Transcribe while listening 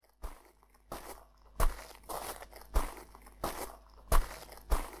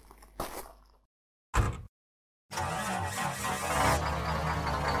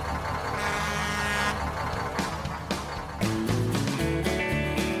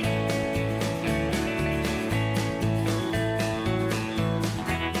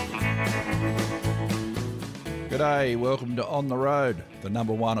G'day, welcome to On the Road, the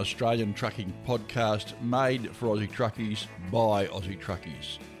number one Australian trucking podcast made for Aussie truckies by Aussie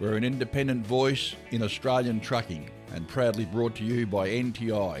truckies. We're an independent voice in Australian trucking and proudly brought to you by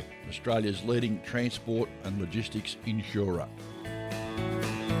NTI, Australia's leading transport and logistics insurer.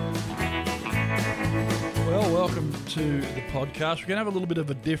 Well, welcome to the podcast. We're going to have a little bit of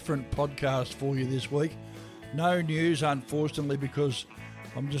a different podcast for you this week. No news, unfortunately, because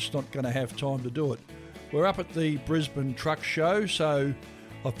I'm just not going to have time to do it. We're up at the Brisbane Truck Show, so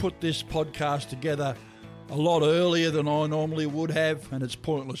I've put this podcast together a lot earlier than I normally would have, and it's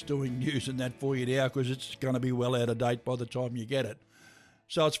pointless doing news and that for you now because it's going to be well out of date by the time you get it.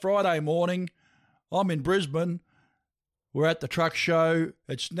 So it's Friday morning. I'm in Brisbane. We're at the truck show.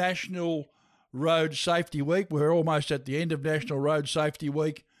 It's National Road Safety Week. We're almost at the end of National Road Safety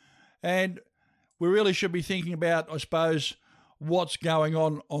Week, and we really should be thinking about, I suppose, what's going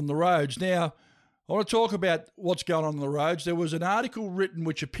on the roads. Now, I want to talk about what's going on the roads. There was an article written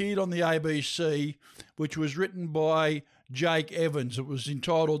which appeared on the ABC, which was written by Jake Evans. It was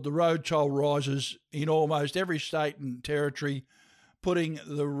entitled "The Road Toll Rises in Almost Every State and Territory, Putting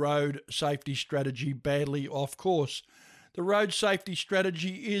the Road Safety Strategy Badly Off Course." The road safety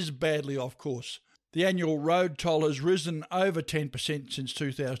strategy is badly off course. The annual road toll has risen over 10% since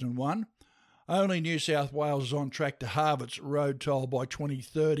 2001. Only New South Wales is on track to halve its road toll by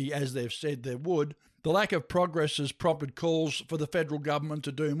 2030, as they've said they would. The lack of progress has prompted calls for the federal government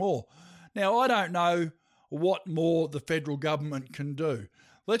to do more. Now, I don't know what more the federal government can do.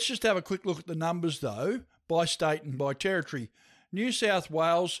 Let's just have a quick look at the numbers, though, by state and by territory. New South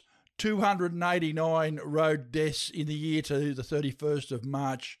Wales, 289 road deaths in the year to the 31st of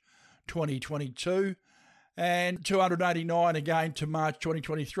March 2022. And 289 again to March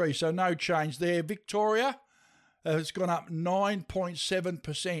 2023, so no change there. Victoria has gone up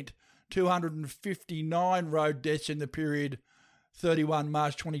 9.7%, 259 road deaths in the period 31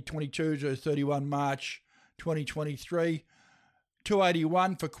 March 2022 to 31 March 2023.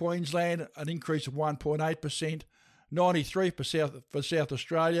 281 for Queensland, an increase of 1.8%. 93 for South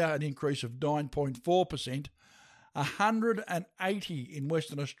Australia, an increase of 9.4%. 180 in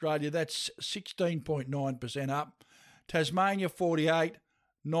Western Australia, that's 16.9% up. Tasmania 48,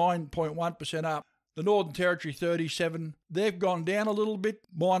 9.1% up. The Northern Territory 37, they've gone down a little bit,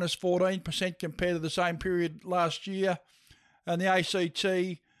 minus 14% compared to the same period last year. And the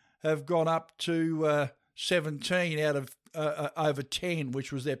ACT have gone up to 17 out of over 10,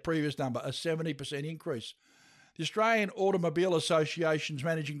 which was their previous number, a 70% increase. The Australian Automobile Association's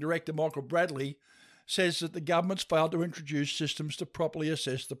Managing Director, Michael Bradley, says that the government's failed to introduce systems to properly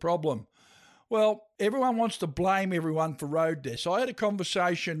assess the problem. Well, everyone wants to blame everyone for road deaths. I had a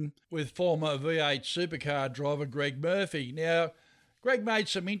conversation with former V8 supercar driver Greg Murphy. Now, Greg made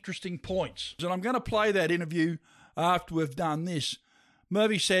some interesting points, and I'm going to play that interview after we've done this.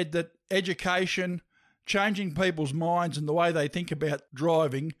 Murphy said that education, changing people's minds and the way they think about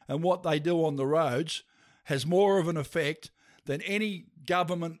driving and what they do on the roads has more of an effect than any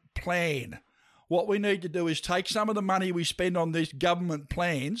government plan. What we need to do is take some of the money we spend on these government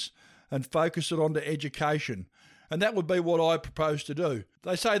plans and focus it onto education. And that would be what I propose to do.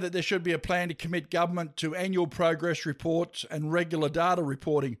 They say that there should be a plan to commit government to annual progress reports and regular data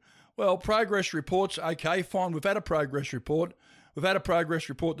reporting. Well, progress reports, okay, fine. We've had a progress report. We've had a progress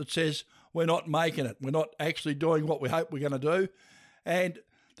report that says we're not making it. We're not actually doing what we hope we're going to do. And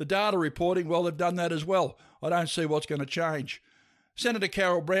the data reporting, well, they've done that as well. I don't see what's going to change. Senator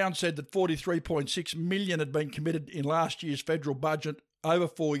Carol Brown said that $43.6 million had been committed in last year's federal budget over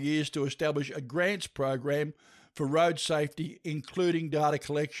 4 years to establish a grants program for road safety, including data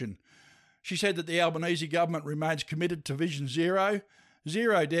collection. She said that the Albanese government remains committed to Vision Zero,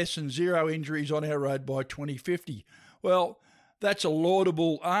 zero deaths and zero injuries on our road by 2050. Well, that's a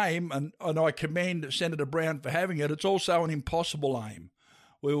laudable aim, and I commend Senator Brown for having it. It's also an impossible aim.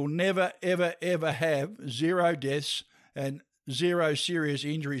 We will never, ever, ever have zero deaths and zero serious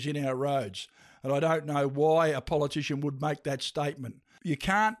injuries in our roads. And I don't know why a politician would make that statement. You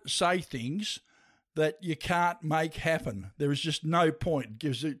can't say things that you can't make happen. There is just no point. It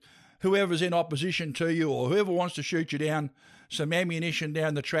gives it, whoever's in opposition to you or whoever wants to shoot you down some ammunition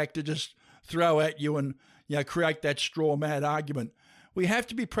down the track to just throw at you and create that straw mad argument. We have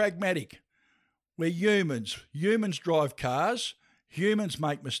to be pragmatic. We're humans. Humans drive cars. Humans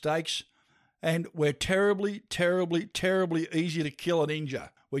make mistakes. And we're terribly, terribly, terribly easy to kill and injure.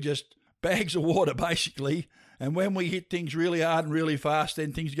 We're just bags of water, basically. And when we hit things really hard and really fast,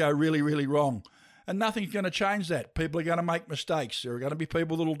 then things go really, really wrong. And nothing's going to change that. People are going to make mistakes. There are going to be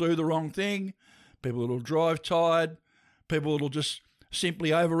people that will do the wrong thing, people that will drive tired, people that will just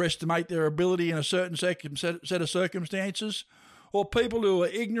simply overestimate their ability in a certain set of circumstances, or people who are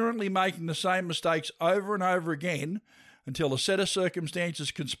ignorantly making the same mistakes over and over again until a set of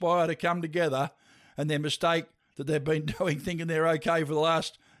circumstances conspire to come together and their mistake that they've been doing thinking they're okay for the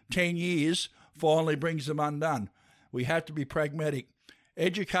last 10 years finally brings them undone. We have to be pragmatic.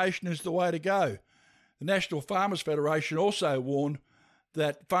 Education is the way to go. The National Farmers Federation also warned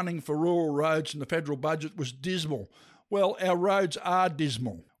that funding for rural roads in the federal budget was dismal. Well, our roads are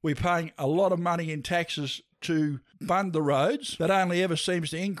dismal. We're paying a lot of money in taxes to fund the roads. That only ever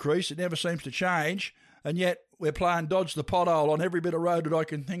seems to increase. It never seems to change. And yet we're playing dodge the pothole on every bit of road that I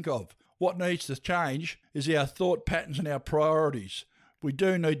can think of. What needs to change is our thought patterns and our priorities. We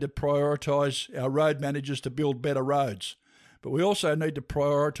do need to prioritise our road managers to build better roads. But we also need to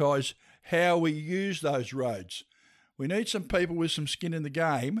prioritise how we use those roads. We need some people with some skin in the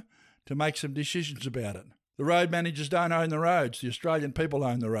game to make some decisions about it. The road managers don't own the roads. The Australian people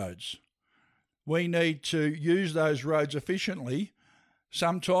own the roads. We need to use those roads efficiently.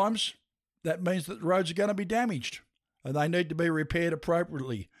 Sometimes that means that the roads are going to be damaged and they need to be repaired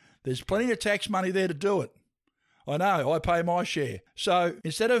appropriately. There's plenty of tax money there to do it. I know, I pay my share. So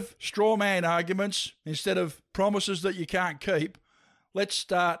instead of straw man arguments, instead of promises that you can't keep, let's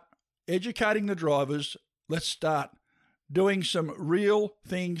start educating the drivers. Let's start doing some real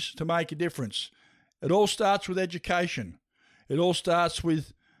things to make a difference. It all starts with education. It all starts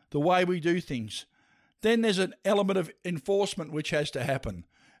with the way we do things. Then there's an element of enforcement which has to happen.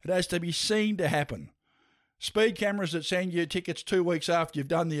 It has to be seen to happen. Speed cameras that send you tickets 2 weeks after you've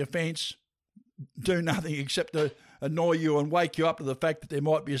done the offence do nothing except to annoy you and wake you up to the fact that there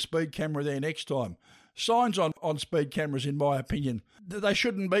might be a speed camera there next time. Signs on speed cameras, in my opinion, they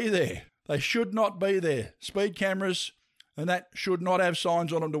shouldn't be there. They should not be there. Speed cameras, and that should not have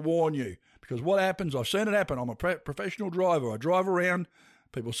signs on them to warn you. Because what happens, I've seen it happen, I'm a professional driver. I drive around,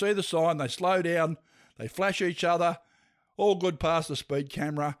 people see the sign, they slow down, they flash each other, all good past the speed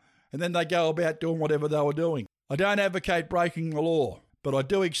camera, and then they go about doing whatever they were doing. I don't advocate breaking the law, but I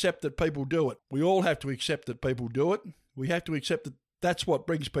do accept that people do it. We all have to accept that people do it. We have to accept that that's what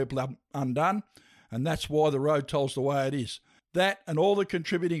brings people undone, and that's why the road toll's the way it is. That and all the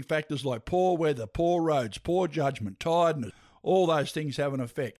contributing factors like poor weather, poor roads, poor judgment, tiredness, all those things have an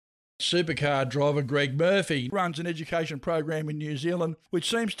effect. Supercar driver Greg Murphy runs an education program in New Zealand which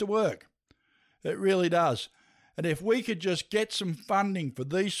seems to work. It really does. And if we could just get some funding for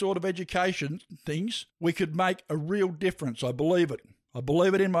these sort of education things, we could make a real difference. I believe it. I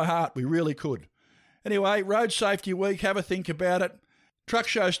believe it in my heart. We really could. Anyway, Road Safety Week, have a think about it. Truck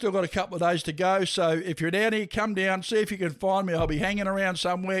Show's still got a couple of days to go, so if you're down here, come down, see if you can find me. I'll be hanging around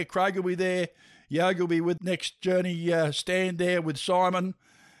somewhere. Craig will be there. Yogi will be with Next Journey stand there with Simon.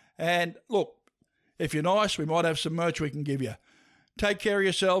 And look, if you're nice, we might have some merch we can give you. Take care of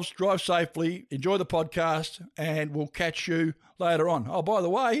yourselves, drive safely, enjoy the podcast, and we'll catch you later on. Oh, by the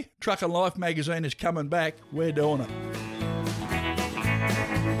way, Truck and Life magazine is coming back. We're doing it.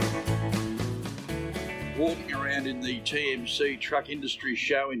 Walking around in the TMC Truck Industry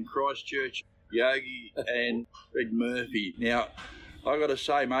Show in Christchurch, Yogi and Greg Murphy. Now, I got to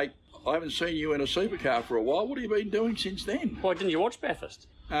say, mate, I haven't seen you in a supercar for a while. What have you been doing since then? Why, didn't you watch Bathurst?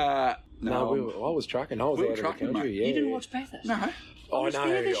 No, I was trucking. I was out of the country, mate. Yeah. You didn't watch Bathurst? No. I was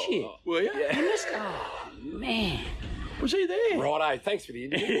there this year. Were you? Yeah. You missed it. Oh, man. Was he there? Righto, thanks for the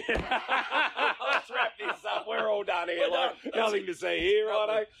interview. Let's wrap this up. We're all done here. Nothing to see here,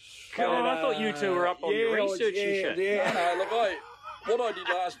 righto. I thought you two were up on your research and shit. Yeah. Look, what I did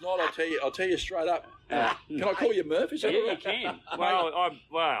last night, I'll tell you straight up. Can I call you Murphy? Yeah, you can. Well,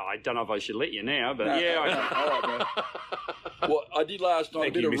 I don't know if I should let you now, but yeah, I can. All right, man. Well, I did last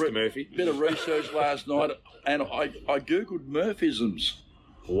night. Thank you, Mr. Murphy. Bit of research last night, and I googled Murphisms.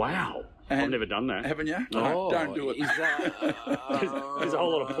 Wow. I've never done that. Haven't you? No, don't do it. Is that... There's a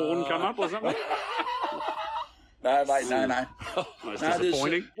whole lot of porn come up or something? No, mate, no. That's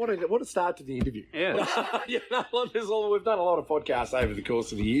disappointing. What a start to the interview. Yeah. We've done a lot of podcasts over the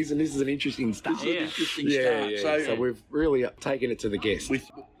course of the years, and this is an interesting start. This is an interesting start. Yeah. So we've really taken it to the guest.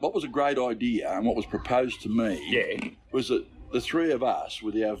 What was a great idea and what was proposed to me was that the three of us,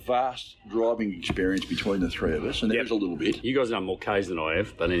 with our vast driving experience between the three of us, and there's a little bit. You guys have done more Ks than I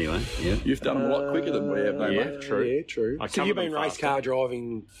have, but anyway, yeah. You've done them a lot quicker than we have, though, mate. True. Yeah, true. So you've been race car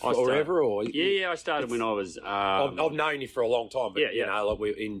driving forever, or? Yeah, I started when I was... I've known you for a long time, but, you know,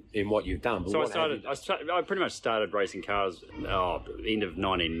 like in what you've done. So I pretty much started racing cars end of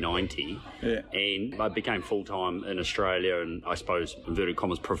 1990, and I became full-time in Australia and, I suppose, inverted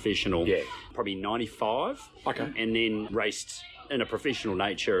commas, professional, probably 95. Okay. And then raced in a professional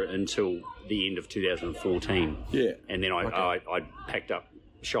nature until the end of 2014. Yeah. And then I packed up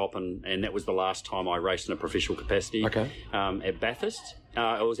shop, and that was the last time I raced in a professional capacity at Bathurst.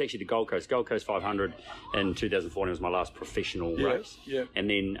 It was actually the Gold Coast 500 in 2014 was my last professional race. Yeah. And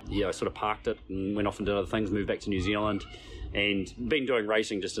then, I sort of parked it and went off and did other things, moved back to New Zealand, and been doing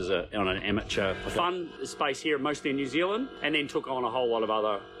racing just as on an amateur fun space here, mostly in New Zealand, and then took on a whole lot of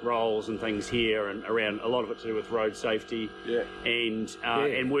other roles and things here and around, a lot of it to do with road safety,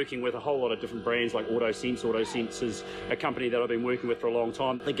 and working with a whole lot of different brands like AutoSense. AutoSense is a company that I've been working with for a long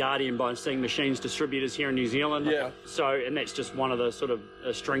time. The Guardian by Seeing Machines distributors here in New Zealand. Yeah. So, and that's just one of the sort of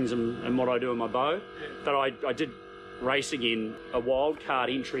strings in what I do in my bow. But I did race again, a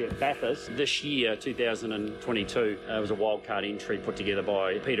wildcard entry at Bathurst this year, 2022. It was a wildcard entry put together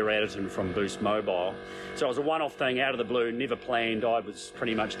by Peter Adderton from Boost Mobile. So it was a one-off thing, out of the blue, never planned. I was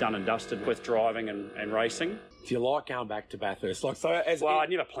pretty much done and dusted with driving and racing. Do you like going back to Bathurst? I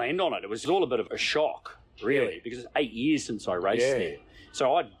never planned on it. It was all a bit of a shock, really, because it's 8 years since I raced there.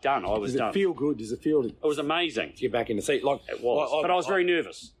 So I was done. Does it feel good? Does it feel... It was amazing. To get back in the seat. It was, but I was very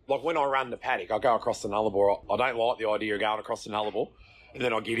nervous. Like when I run the paddock, I go across the Nullarbor. I don't like the idea of going across the Nullarbor. And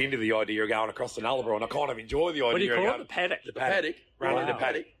then I get into the idea of going across the Nullarbor, and I kind of enjoy the idea. What do you call of it? The paddock. The paddock. Running the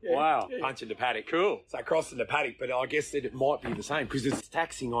paddock. Yeah. Wow. Punching the paddock. Cool. So crossing the paddock, but I guess that it might be the same because it's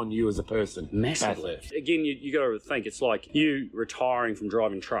taxing on you as a person. Massively. Again, you got to think, it's like you retiring from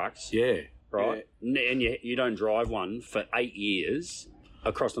driving trucks. Yeah. Right? Yeah. And you don't drive one for 8 years.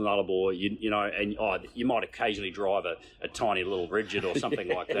 Across the Nullarbor, you might occasionally drive a tiny little rigid or something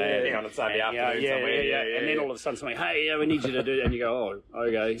like that. On a Sunday afternoon somewhere. And then all of a sudden something, hey, we need you to do that. And you go, oh,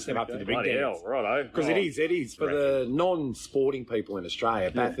 okay. Step up to the big hell, righto. Because it is. For the non-sporting people in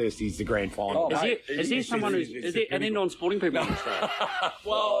Australia, Bathurst is the grand final. Is there someone who's... Are there non-sporting people in Australia?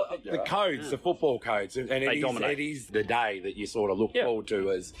 Well, the codes, the football codes, and it is the day that you sort of look forward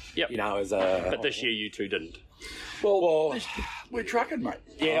to as a... But this year you two didn't. Well, we're trucking, mate.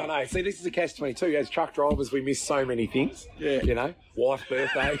 Yeah, I know. See, this is a catch-22. As truck drivers, we miss so many things. Yeah. Wife's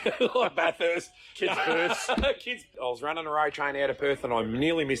birthday, like Bathurst. Kids' births. I was running a road train out of Perth and I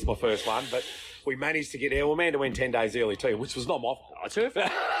nearly missed my first one, but we managed to get there. Well, Amanda went 10 days early too, which was not my fault. It's her fault.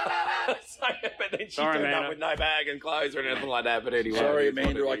 But then she turned up with no bag and clothes or anything like that. But anyway. Sorry,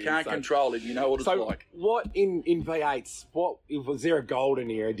 Amanda, I can't control it. You know what it's like. What in V8s, was there a golden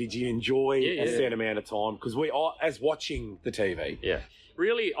era? Did you enjoy a certain amount of time? Because as watching the TV. Yeah.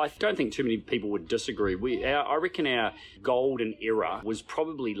 Really, I don't think too many people would disagree. I reckon our golden era was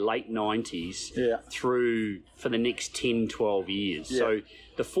probably late 90s through for the next 10, 12 years. Yeah. So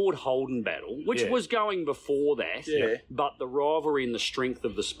the Ford Holden battle, which was going before that, but the rivalry and the strength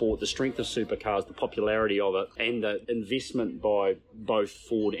of the sport, the strength of supercars, the popularity of it, and the investment by both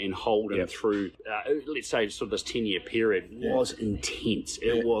Ford and Holden through, let's say, sort of this 10-year period was intense.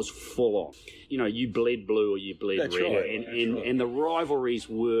 It was full on. You bled blue or you bled red, and the rivalries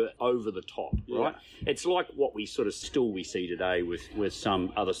were over the top, right? It's like what we sort of we see today with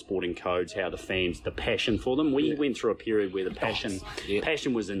some other sporting codes, how the fans, the passion for them. We went through a period where the passion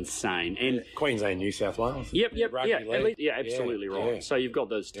was insane. And Queensland, New South Wales. Absolutely right. Yeah. So you've got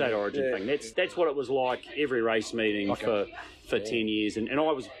the state origin thing. That's what it was like every race meeting for 10 years, and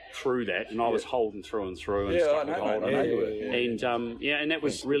I was through that, and I was holding through and through, and stuck with Holden. And that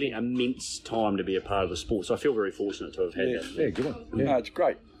was really immense time to be a part of the sport. So I feel very fortunate to have had that. Yeah, good one. Yeah. No, it's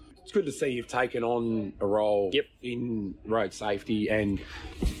great. It's good to see you've taken on a role in road safety and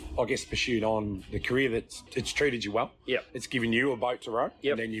I guess pursued on the career it's treated you well. Yep. It's given you a boat to row,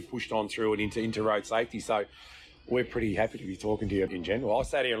 and then you pushed on through it into road safety. So we're pretty happy to be talking to you in general. I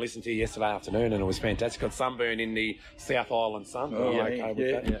sat here and listened to you yesterday afternoon and it was fantastic. Got sunburn in the South Island sun.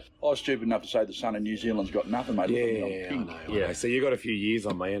 I was stupid enough to say the sun in New Zealand's got nothing, mate. I know. So you got a few years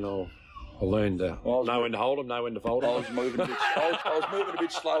on me and I'll learn to know when to hold them, know when to fold them. I was moving a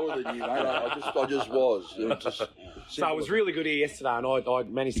bit slower than you, mate. I just was. So it was really good here yesterday, and I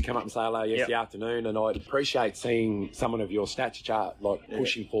managed to come up and say hello yesterday afternoon, and I appreciate seeing someone of your stature chart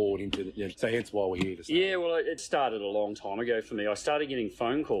pushing forward into so hence why we're here to start. Yeah, well, it started a long time ago for me. I started getting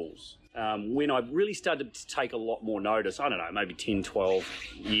phone calls when I really started to take a lot more notice. I don't know, maybe 10, 12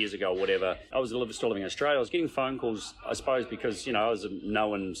 years ago, whatever. I was still living in Australia. I was getting phone calls, I suppose, because, I was a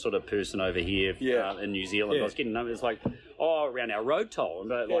known sort of person over here in New Zealand. I was getting numbers like, around our road toll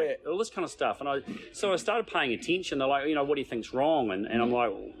and all this kind of stuff. And I started paying attention. They're like, what do you think's wrong? And I'm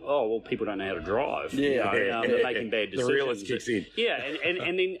like, people don't know how to drive. They're making bad decisions. The realist kicks in. Yeah,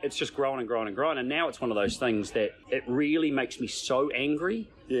 and then it's just growing and growing and growing. And now it's one of those things that it really makes me so angry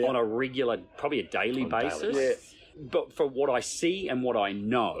on a regular, probably a daily basis. But for what I see and what I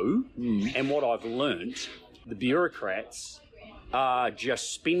know and what I've learnt, the bureaucrats are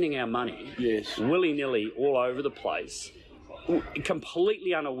just spending our money willy-nilly all over the place,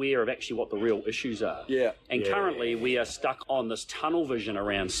 completely unaware of actually what the real issues are. And currently we are stuck on this tunnel vision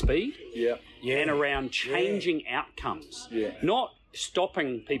around speed and around changing outcomes. Not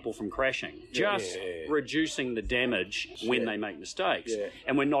stopping people from crashing, just reducing the damage when they make mistakes.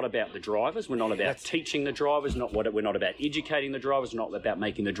 And we're not about the drivers, we're not about teaching the drivers, we're not about educating the drivers, not about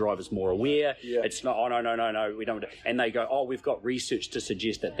making the drivers more aware. It's not, no, we don't. And they go, oh, we've got research to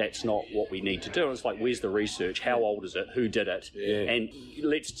suggest that that's not what we need to do. And it's like, where's the research? How old is it? Who did it? And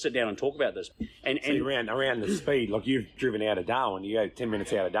let's sit down and talk about this. And around the speed, like you've driven out of Darwin, you go 10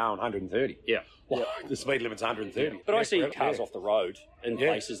 minutes out of Darwin, 130. The speed limit's 130. But I see cars off the road in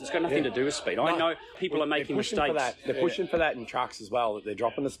places. It's got nothing to do with speed. I know people are making mistakes. They're pushing for that in trucks as well. They're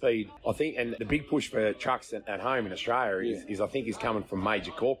dropping the speed, I think. And the big push for trucks at home in Australia is I think, is coming from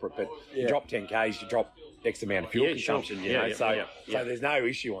major corporate. But you drop 10 Ks, you drop X amount of fuel consumption. So there's no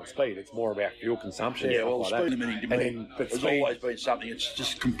issue on speed. It's more about fuel consumption. Speed limiting to me has always been something that's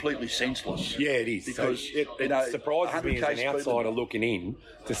just completely senseless. Yeah, it is. Because it surprises me as an outsider looking in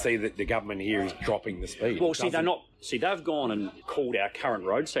to see that the government here is dropping the speed. Well, see, they're not. See, they've gone and called our current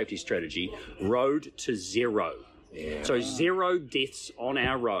road safety strategy Road to Zero. So 0 deaths on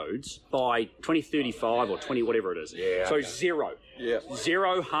our roads by 2035 or 20, whatever it is. So 0.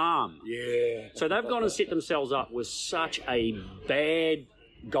 Zero harm. So they've gone and set themselves up with such a bad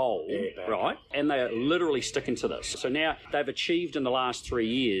goal, right? And they're literally sticking to this. So now they've achieved in the last 3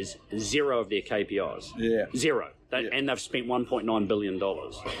 years 0 of their KPIs. 0. And they've spent $1.9 billion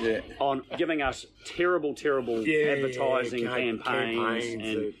on giving us terrible advertising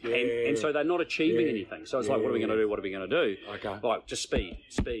campaigns. And so they're not achieving anything. So it's like, what are we going to do? What are we going to do? Like, just speed.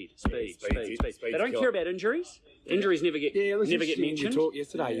 They don't care about injuries. Injuries never get mentioned. You talked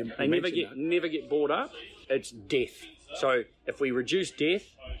yesterday. They never get brought up. It's death. So if we reduce death,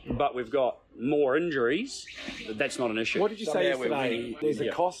 but we've got more injuries, that's not an issue. What did you say yesterday? There's a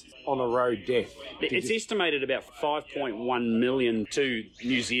cost on a road death. It's estimated about 5.1 million to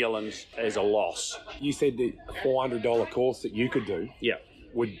New Zealand as a loss. You said the $400 course that you could do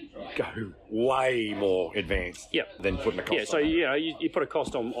would go way more advanced than putting a cost on. So you put a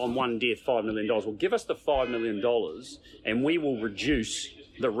cost on one death, $5 million. Well, give us the $5 million and we will reduce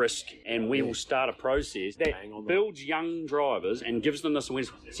the risk, and we will start a process that builds young drivers and gives them this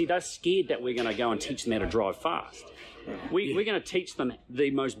awareness. See, they're scared that we're going to go and teach them how to drive fast. We're going to teach them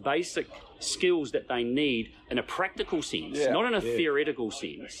the most basic skills that they need in a practical sense, not in a theoretical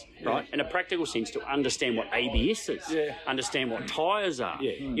sense, right? In a practical sense, to understand what ABS is, understand what tyres are,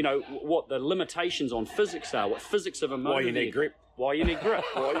 you know, what the limitations on physics are, what physics of a motor. Why you need grip. Why you need grip.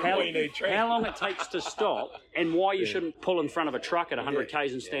 How long it takes to stop, and why you shouldn't pull in front of a truck at 100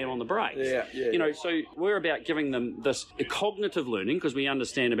 Ks and stand on the brakes. You know, so we're about giving them this cognitive learning, because we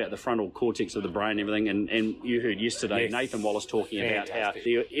understand about the frontal cortex of the brain and everything, and you heard yesterday Nathan Wallace talking about how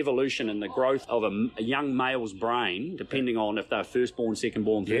the evolution and the growth of a young male's brain, depending on if they're firstborn,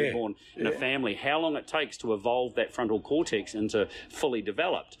 secondborn, thirdborn in a family, how long it takes to evolve that frontal cortex into fully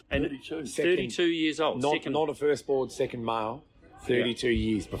developed. And 32 years old. Not a firstborn, second male. 32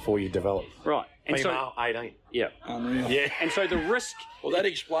 years before you develop. Right. And female, 18. Unreal. And so the risk... Well, that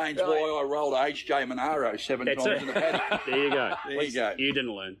explains why I rolled HJ Monaro 7 times in the paddock. There you go. There you go. You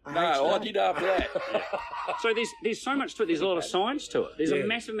didn't learn. No, I did after that. So there's so much to it. There's a lot of science to it. There's a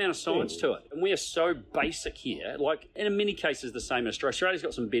massive amount of science to it. And we are so basic here. Like, in many cases, the same as Australia. Australia's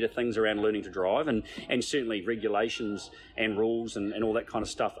got some better things around learning to drive, and certainly regulations and rules and all that kind of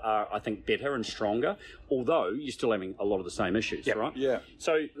stuff are, I think, better and stronger, although you're still having a lot of the same issues, right? Yeah.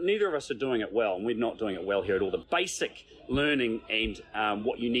 So neither of us are doing it well, and we're not doing it well here at all. The basic learning and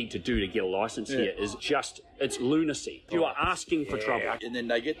what you need to do to get a licence here is just, it's lunacy. You are asking for trouble. And then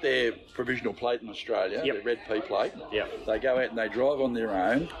they get their provisional plate in Australia, their red P plate. They go out and they drive on their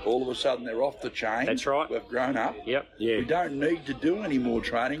own. All of a sudden they're off the chain. That's right. We've grown up. We don't need to do any more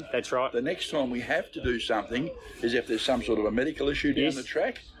training. That's right. The next time we have to do something is if there's some sort of a medical issue down the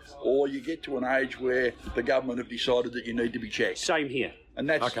track, or you get to an age where the government have decided that you need to be checked. Same here. And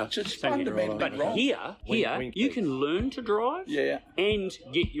that's just fundamentally wrong. Here, you can learn to drive and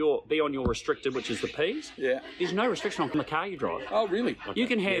be on your restricted, which is the Ps. There's no restriction on the car you drive. Oh, really? You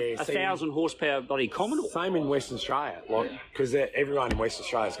can have 1,000 horsepower bloody Commodore. Same in Western Australia, like, because everyone in Western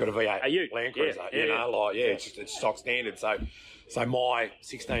Australia's got a V8 Land Cruiser. It's stock standard. So my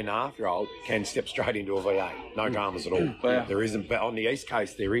 16-and-a-half-year-old can step straight into a V8, no dramas at all. Wow. There isn't, but on the East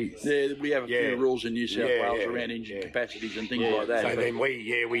Coast there is. Yeah, we have a few rules in New South Wales around engine capacities and things like that. So then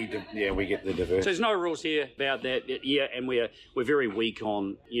we get the diversity. So there's no rules here about that. Yeah, and we're very weak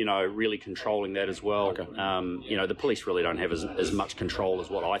on really controlling that as well. Okay. The police really don't have as much control as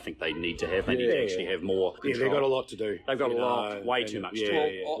what I think they need to have. They need to actually have more control. Yeah, they've got a lot to do. They've got a lot, way too much to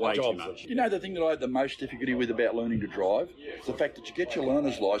do. Way too much. You know the thing that I had the most difficulty with about learning to drive? It's the fact that you get your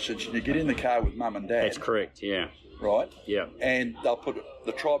learner's licence and you get in the car with mum and dad. That's correct, yeah. Right? Yeah. And they'll put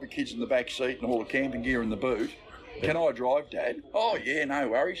the tribe of kids in the back seat and all the camping gear in the boot. Can I drive, Dad? Oh, yeah, no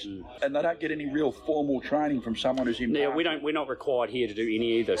worries. And they don't get any real formal training from someone who's in. Yeah, we're not required here to do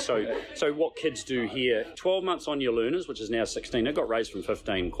any either. So what kids do here, 12 months on your learners, which is now 16. It got raised from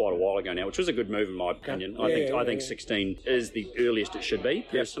 15 quite a while ago now, which was a good move in my opinion. I think 16 is the earliest it should be,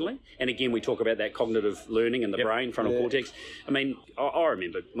 personally. And again, we talk about that cognitive learning in the brain, frontal cortex. I mean, I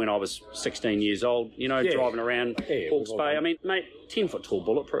remember when I was 16 years old, driving around Hawke's Bay. I mean, mate, 10-foot tall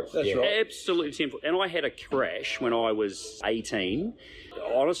bulletproof. That's right. Absolutely 10-foot. And I had a crash when I was 18.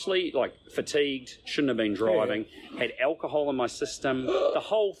 Honestly, fatigued, shouldn't have been driving, had alcohol in my system, the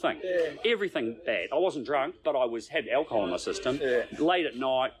whole thing, everything bad. I wasn't drunk, but I had alcohol in my system. Late at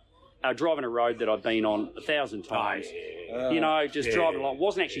night, driving a road that I've been on 1,000 times. Driving along.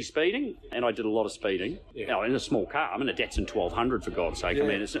 Wasn't actually speeding, and I did a lot of speeding. In a small car. I'm in a Datsun 1200, for God's sake. I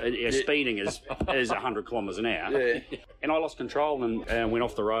mean, speeding is 100 kilometres an hour. And I lost control and went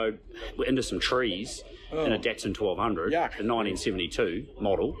off the road into some trees in a Datsun 1200, a 1972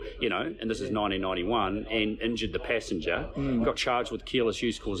 model, and this is 1991, and injured the passenger. Got charged with careless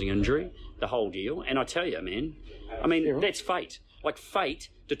use causing injury, the whole deal. And I tell you, man, that's fate. Fate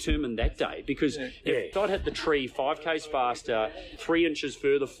determined that day, because if I'd hit the tree 5 k's faster, 3 inches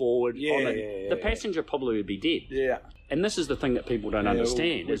further forward, the passenger probably would be dead. Yeah. And this is the thing that people don't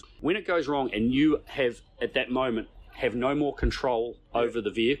understand, is when it goes wrong and you have, at that moment, have no more control over the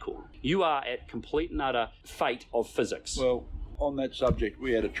vehicle, you are at complete and utter fate of physics. Well, on that subject,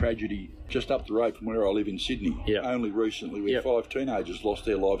 we had a tragedy just up the road from where I live in Sydney. Only recently, where 5 teenagers lost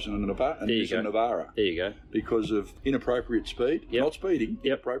their lives in a Navara. There you go. Because of inappropriate speed. Not speeding,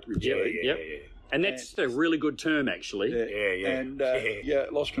 inappropriate speed. And that's a really good term, actually. And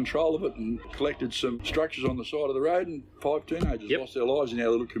lost control of it and collected some structures on the side of the road, and 5 teenagers lost their lives in our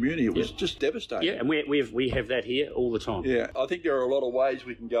little community. It was just devastating. Yeah, and we have that here all the time. Yeah, I think there are a lot of ways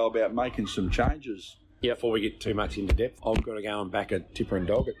we can go about making some changes. Before we get too much into depth, I've got to go and back a tipper and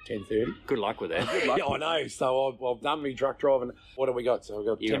dog at 10:30. Good luck with that. I know. So I've done my truck driving. What have we got? So we've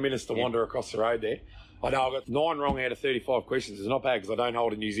got 10 minutes to wander across the road there. I know I've got 9 wrong out of 35 questions. It's not bad because I don't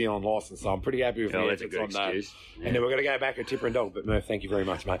hold a New Zealand licence, so I'm pretty happy with the efforts on that. And then we're going to go back a tipper and dog. But Murph, thank you very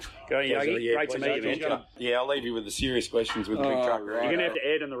much, mate. Go on, Yogi. Great to meet you, man. Yeah, I'll leave you with the serious questions with the big truck. You're going to have to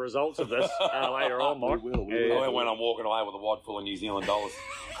add in the results of this later on, Mike. We will. When I'm walking away with a wad full of New Zealand dollars.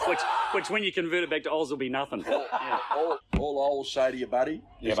 Which when you convert it back to Oz will be nothing. All I'll say to you, buddy,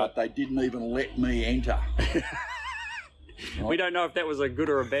 is that they didn't even let me enter. We don't know if that was a good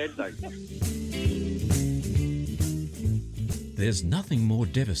or a bad thing. There's nothing more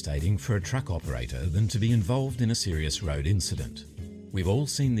devastating for a truck operator than to be involved in a serious road incident. We've all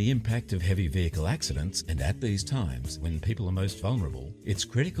seen the impact of heavy vehicle accidents, and at these times, when people are most vulnerable, it's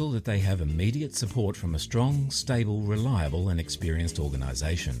critical that they have immediate support from a strong, stable, reliable and experienced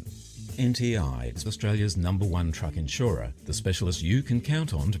organisation. NTI is Australia's #1 truck insurer, the specialist you can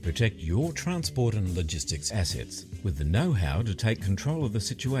count on to protect your transport and logistics assets, with the know-how to take control of the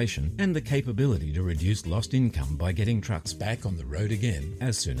situation and the capability to reduce lost income by getting trucks back on the road again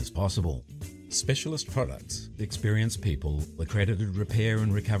as soon as possible. Specialist products, experienced people, accredited repair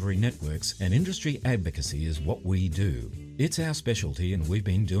and recovery networks, and industry advocacy is what we do. It's our specialty, and we've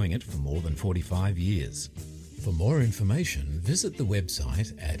been doing it for more than 45 years. For more information, visit the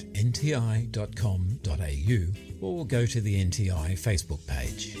website at nti.com.au or go to the NTI Facebook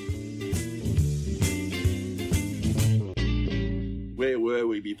page. Where were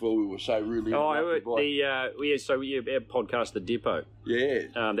we before we were so really... our podcast, The Depot.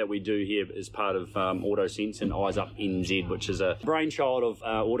 That we do here as part of AutoSense and Eyes Up NZ, which is a brainchild of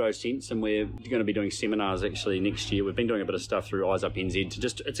AutoSense, and we're going to be doing seminars actually next year. We've been doing a bit of stuff through Eyes Up NZ to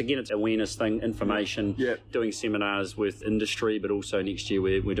it's awareness thing, information, doing seminars with industry, but also next year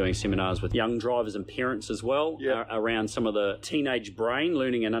we're doing seminars with young drivers and parents as well around some of the teenage brain,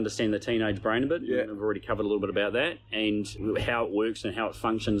 learning and understanding the teenage brain a bit. We've already covered a little bit about that and how it works and how it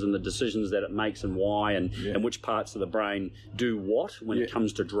functions and the decisions that it makes and why and which parts of the brain do what. lot when it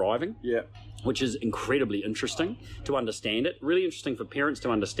comes to driving. Yeah. Which is incredibly interesting to understand it. Really interesting for parents to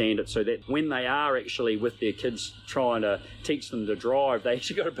understand it, so that when they are actually with their kids trying to teach them to drive, they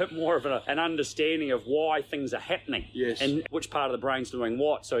actually got a bit more of an understanding of why things are happening. Yes. And which part of the brain's doing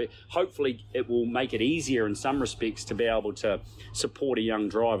what. So hopefully it will make it easier in some respects to be able to support a young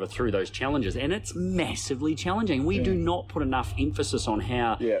driver through those challenges. And it's massively challenging. We do not put enough emphasis on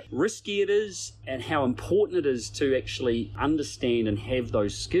how risky it is and how important it is to actually understand and have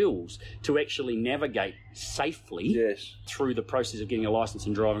those skills to actually navigate safely through the process of getting a licence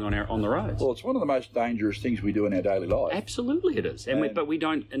and driving on the roads. Well, it's one of the most dangerous things we do in our daily life. Absolutely it is. But we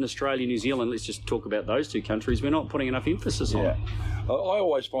don't, in Australia, New Zealand, let's just talk about those two countries, we're not putting enough emphasis on it. I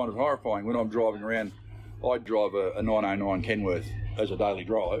always find it horrifying when I'm driving around. I drive a 909 Kenworth as a daily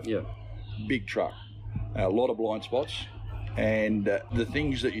drive. Yeah. Big truck. A lot of blind spots. And the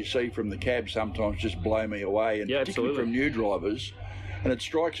things that you see from the cab sometimes just blow me away, and particularly from new drivers. And it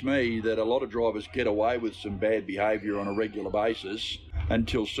strikes me that a lot of drivers get away with some bad behaviour on a regular basis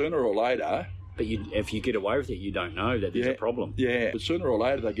until sooner or later... But if you get away with it, you don't know that there's a problem. Yeah, but sooner or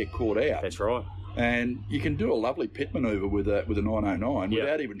later they get caught out. That's right. And you can do a lovely pit manoeuvre with a 909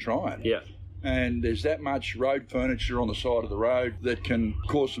 without even trying. Yeah. And there's that much road furniture on the side of the road that can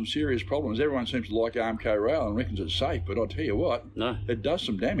cause some serious problems. Everyone seems to like Armco rail and reckons it's safe, but I'll tell you what, it does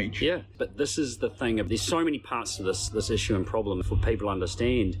some damage. Yeah, but this is the thing. There's so many parts to this issue and problem for people to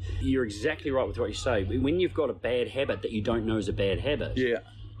understand. You're exactly right with what you say. When you've got a bad habit that you don't know is a bad habit,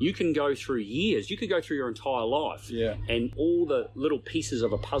 you can go through years, you could go through your entire life, and all the little pieces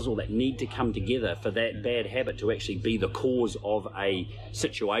of a puzzle that need to come together for that bad habit to actually be the cause of a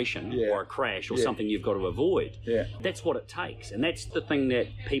situation or a crash or something you've got to avoid. That's what it takes. And that's the thing that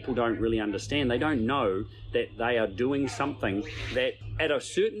people don't really understand. They don't know that they are doing something that at a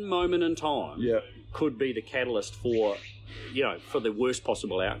certain moment in time could be the catalyst for the worst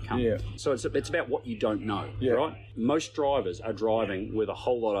possible outcome. So it's about what you don't know, right? Most drivers are driving with a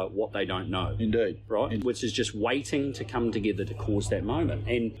whole lot of what they don't know. Indeed. Right? Which is just waiting to come together to cause that moment.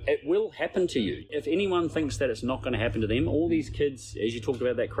 And it will happen to you. If anyone thinks that it's not going to happen to them, all these kids, as you talked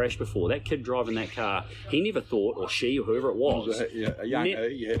about that crash before, that kid driving that car, he never thought, or she, or whoever it was, a young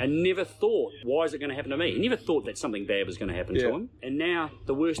and never thought, why is it going to happen to me? He never thought that something bad was going to happen to him. And now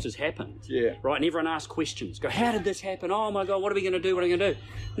the worst has happened. Right? And everyone asks questions. Go, how did this happen? Oh my God, what are we going to do? What are we going to do?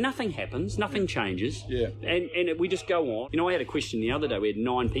 Nothing happens. Nothing changes. And we just go on. I had a question the other day. We had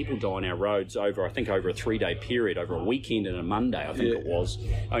 9 people die on our roads over a 3-day period, over a weekend and a Monday, I think it was,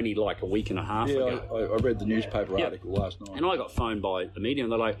 only like a week and a half ago. I read the newspaper article last night. And I got phoned by the media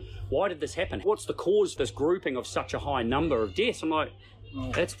and they're like, why did this happen? What's the cause of this grouping of such a high number of deaths? I'm like,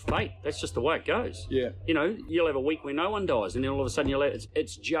 that's fate. That's just the way it goes. You'll have a week where no one dies, and then all of a sudden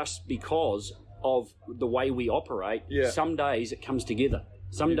it's just because of the way we operate. Some days it comes together.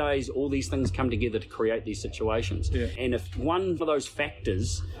 Some days all these things come together to create these situations. And if one of those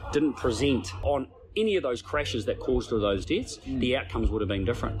factors didn't present on any of those crashes that caused all those deaths, the outcomes would have been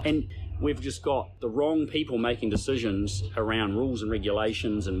different. And we've just got the wrong people making decisions around rules and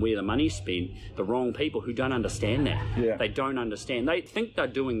regulations and where the money's spent, the wrong people who don't understand that. They don't understand. They think they're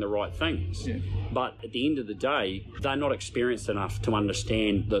doing the right things, but at the end of the day, they're not experienced enough to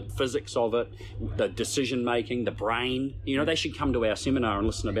understand the physics of it, the decision-making, the brain. They should come to our seminar and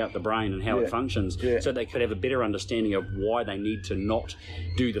listen about the brain and how it functions so they could have a better understanding of why they need to not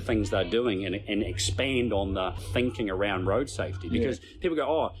do the things they're doing and expand on the thinking around road safety. Because people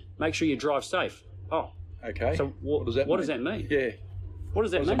go, make sure you drive safe. Oh, okay. So what does that mean? Yeah. What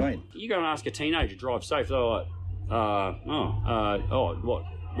does that mean? You go and ask a teenager to drive safe. They're like, what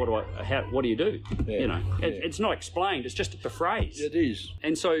do you do? It's not explained. It's just a phrase. It is.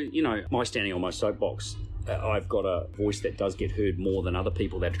 And so, my standing on my soapbox, I've got a voice that does get heard more than other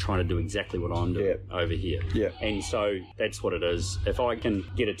people that are trying to do exactly what I'm doing over here. And so that's what it is. If I can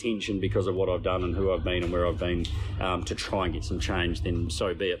get attention because of what I've done and who I've been and where I've been to try and get some change, then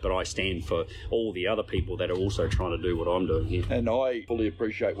so be it. But I stand for all the other people that are also trying to do what I'm doing here. And I fully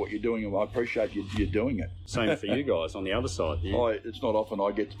appreciate what you're doing, and I appreciate you doing it. Same for you guys on the other side. It's not often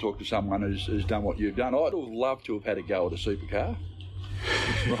I get to talk to someone who's done what you've done. I'd have loved to have had a go at a supercar.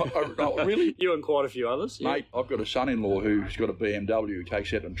 Really? You and quite a few others. Mate, I've got a son-in-law who's got a BMW who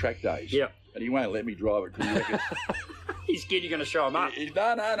takes out on track days. And he won't let me drive it because he reckons... He's scared you're going to show him up. No.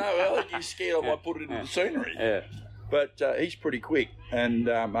 I think he's scared I might put it into the scenery. But he's pretty quick. And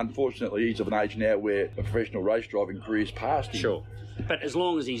unfortunately, he's of an age now where a professional race driving career is past him. Sure. But as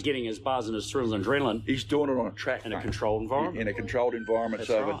long as he's getting his buzz and his thrills and adrenaline... He's doing it on a track, in a controlled environment. In a controlled environment,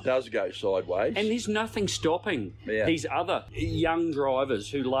 so if it does go sideways... And there's nothing stopping these other young drivers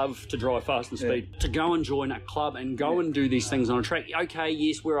who love to drive fast and speed to go and join a club and go and do these things on a track. Okay,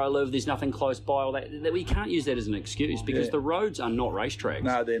 yes, where I live, there's nothing close by, all that. We can't use that as an excuse because the roads are not racetracks.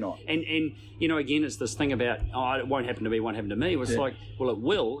 No, they're not. And you know, again, it's this thing about, oh, it won't happen to me, it won't happen to me. It's like, well, it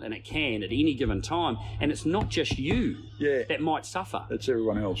will, and it can at any given time. And it's not just you that might suffer. It's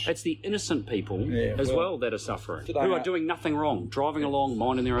everyone else. It's the innocent people as well that are suffering, today, who are doing nothing wrong, driving along,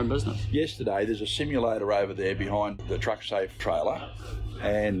 minding their own business. Yesterday, there's a simulator over there behind the Truck Safe trailer,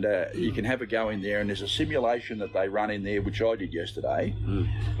 and you can have a go in there, and there's a simulation that they run in there, which I did yesterday,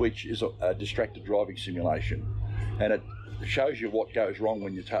 which is a distracted driving simulation. And it shows you what goes wrong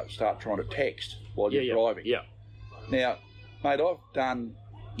when you start trying to text while you're driving. Yeah. Now, mate, I've done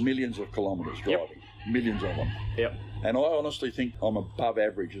millions of kilometres driving, millions of them. Yep. And I honestly think I'm above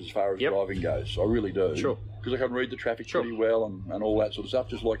average as far as driving goes. I really do. Sure. Because I can read the traffic pretty well and all that sort of stuff,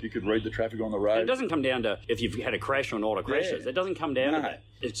 just like you could read the traffic on the road. And it doesn't come down to if you've had a crash or not a crash. It doesn't come down to that.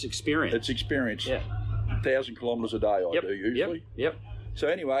 It's experience. It's experience. Yeah. 1,000 kilometres a day I do usually. Yep. So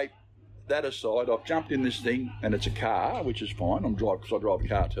anyway, that aside, I've jumped in this thing, and it's a car, which is fine. I'm driving because I drive a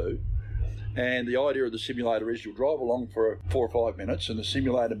car too. And the idea of the simulator is you'll drive along for 4 or 5 minutes, and the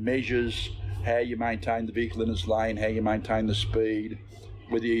simulator measures how you maintain the vehicle in its lane, how you maintain the speed,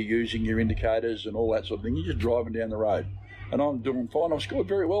 whether you're using your indicators and all that sort of thing. You're just driving down the road. And I'm doing fine. I've scored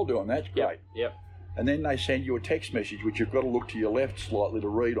very well doing that. It's great. Yep. And then they send you a text message, which you've got to look to your left slightly to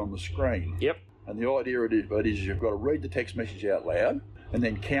read on the screen. Yep. And the idea of it is you've got to read the text message out loud and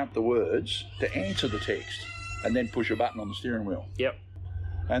then count the words to answer the text and then push a button on the steering wheel. Yep.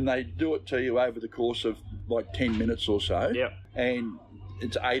 And they do it to you over the course of like 10 minutes or so. Yep. And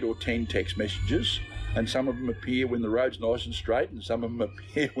it's 8 or 10 text messages, and some of them appear when the road's nice and straight, and some of them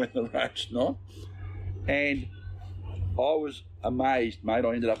appear when the road's not. And I was amazed, mate.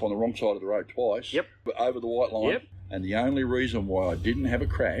 I ended up on the wrong side of the road twice. Yep. Over the white line. Yep. And the only reason why I didn't have a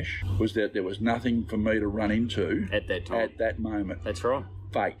crash was that there was nothing for me to run into at that time. At that moment. That's right.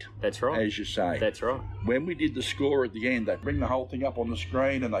 Fate. That's right. As you say. That's right. When we did the score at the end, they bring the whole thing up on the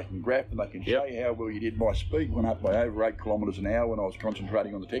screen and they can graph and they can show you how well you did. My speed went up by over 8 kilometres an hour when I was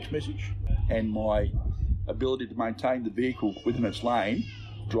concentrating on the text message, and my ability to maintain the vehicle within its lane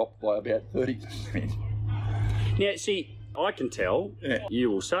dropped by about 30%. Now, see, I can tell,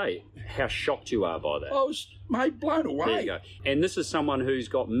 you will say, how shocked you are by that. I was, mate, blown away. There you go. And this is someone who's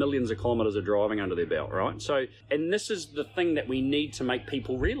got millions of kilometres of driving under their belt, right? So, and this is the thing that we need to make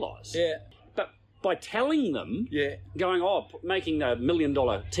people realise. Yeah. But by telling them, going, making the $1 million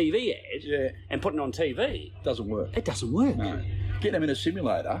TV ad and putting it on TV. Doesn't work. It doesn't work. No. Get them in a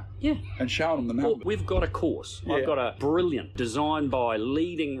simulator and show them the numbers. Well, we've got a course. I've got a brilliant, designed by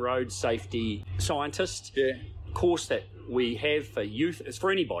leading road safety scientists, course that we have for youth. It's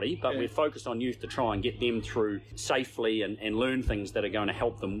for anybody, but we're focused on youth to try and get them through safely and learn things that are going to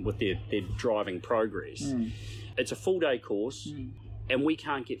help them with their driving progress. It's a full-day course, and we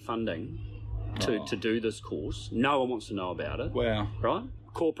can't get funding to do this course. No one wants to know about it. Wow. Right?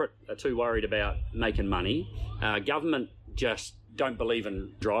 Corporate are too worried about making money. Government just don't believe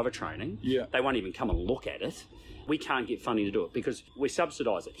in driver training. They won't even come and look at it. We can't get funding to do it because we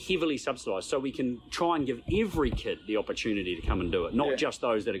subsidise it, heavily subsidised, so we can try and give every kid the opportunity to come and do it, not just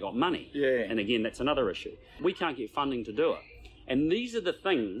those that have got money. And again, that's another issue. We can't get funding to do it. And these are the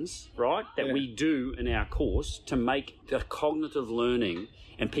things, right, that we do in our course to make the cognitive learning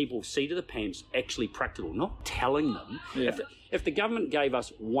and people see to the pants actually practical, not telling them. If the government gave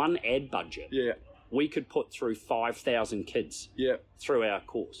us one ad budget, we could put through 5,000 kids through our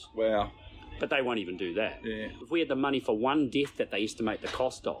course. Wow. But they won't even do that. If we had the money for one death that they estimate the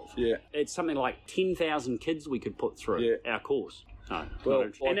cost of, it's something like 10,000 kids we could put through our course. No, well,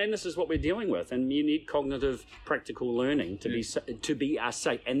 and then this is what we're dealing with, and you need cognitive, practical learning to be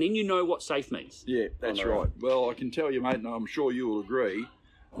safe, and then you know what safe means. Yeah, that's right. Well, I can tell you, mate, and I'm sure you will agree.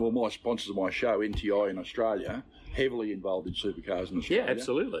 Well, my sponsors of my show, NTI in Australia, heavily involved in supercars in Australia. Yeah,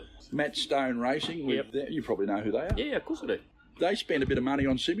 absolutely. Matt Stone Racing, you probably know who they are. Yeah, of course I do. They spend a bit of money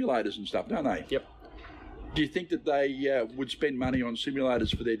on simulators and stuff, don't they? Yep. Do you think that they would spend money on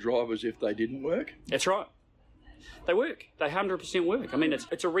simulators for their drivers if they didn't work? That's right. They work. They 100% work. I mean, it's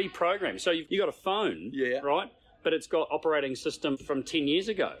a reprogram. So you've got a phone, right? But it's got operating system from 10 years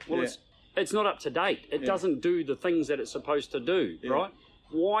ago. Well, it's not up to date. It doesn't do the things that it's supposed to do, right?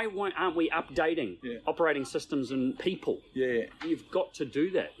 Why aren't we updating operating systems and people? Yeah. You've got to do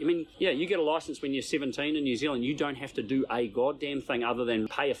that. I mean, you get a licence when you're 17 in New Zealand. You don't have to do a goddamn thing other than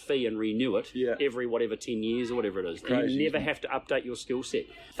pay a fee and renew it every 10 years or whatever it is. Crazy, you never have to update your skill set.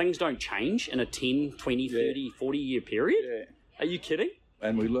 Things don't change in a 10, 20, 30, 40-year period. Yeah. Are you kidding?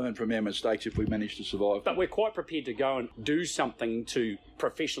 And we learn from our mistakes if we manage to survive. But we're quite prepared to go and do something to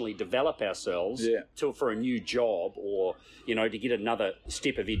professionally develop ourselves for a new job, or, to get another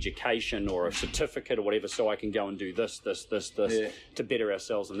step of education or a certificate or whatever, so I can go and do this, to better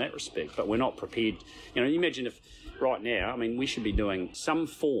ourselves in that respect. But we're not prepared. You imagine if right now, I mean, we should be doing some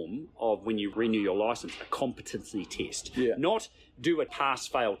form of, when you renew your licence, a competency test. Yeah. Not do a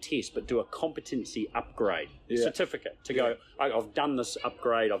pass-fail test, but do a competency upgrade certificate to go, I've done this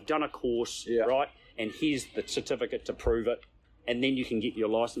upgrade, I've done a course, right, and here's the certificate to prove it, and then you can get your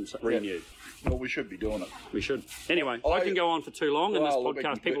licence renewed. Well, we should be doing it. We should. Anyway, I can go on for too long in this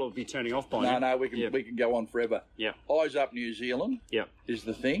podcast. People will be turning off by now. No, we can go on forever. Yeah. Eyes Up New Zealand is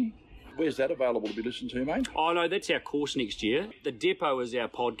the thing. Where's that available to be listened to, mate? Oh, no, that's our course next year. The Depot is our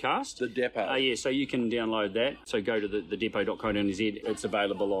podcast. The Depot. So you can download that. So go to the depot.co.nz. It's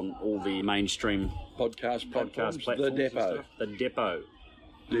available on all the mainstream podcast platforms. The Depot. The Depot.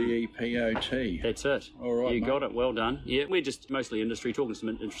 DEPOT. That's it. All right, you got it. Well done. Yeah, we're just mostly industry, talking to some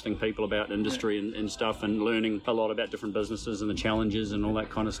interesting people about industry and stuff, and learning a lot about different businesses and the challenges and all that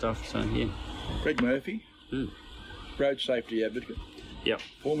kind of stuff. So, yeah. Greg Murphy, road safety advocate. Yep.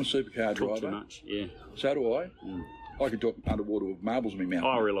 Former supercar driver. Talk too much, So do I. I could talk underwater with marbles in my mouth.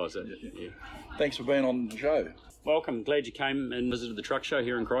 I realise that. Yeah. Thanks for being on the show. Welcome. Glad you came and visited the truck show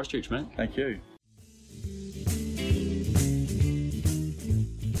here in Christchurch, mate. Thank you.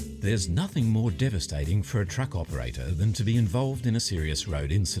 There's nothing more devastating for a truck operator than to be involved in a serious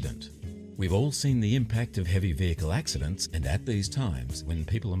road incident. We've all seen the impact of heavy vehicle accidents, and at these times, when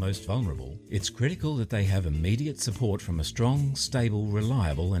people are most vulnerable, it's critical that they have immediate support from a strong, stable,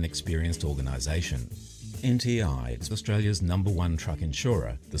 reliable and experienced organisation. NTI is Australia's #1 truck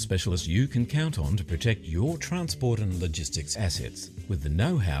insurer, the specialist you can count on to protect your transport and logistics assets, with the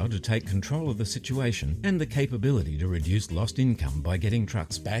know-how to take control of the situation and the capability to reduce lost income by getting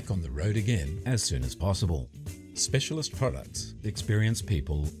trucks back on the road again as soon as possible. Specialist products, experienced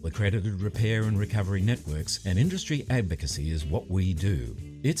people, accredited repair and recovery networks, and industry advocacy is what we do.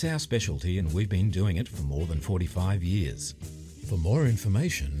 It's our specialty, and we've been doing it for more than 45 years. For more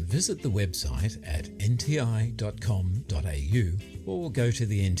information, visit the website at nti.com.au or go to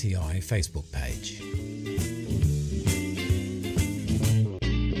the NTI Facebook page.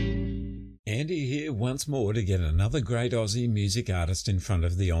 Andy here once more to get another great Aussie music artist in front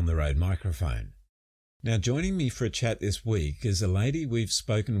of the on-the-road microphone. Now, joining me for a chat this week is a lady we've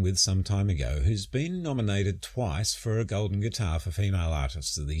spoken with some time ago who's been nominated twice for a Golden Guitar for Female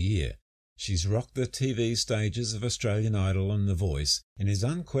Artist of the Year. She's rocked the TV stages of Australian Idol and The Voice and is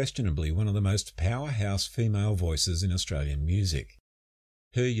unquestionably one of the most powerhouse female voices in Australian music.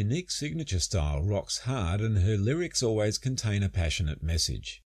 Her unique signature style rocks hard, and her lyrics always contain a passionate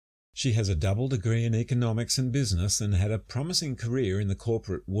message. She has a double degree in economics and business and had a promising career in the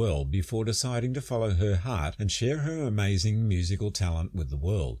corporate world before deciding to follow her heart and share her amazing musical talent with the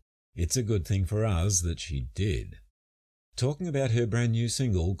world. It's a good thing for us that she did. Talking about her brand new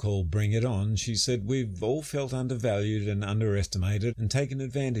single called Bring It On, she said, "We've all felt undervalued and underestimated and taken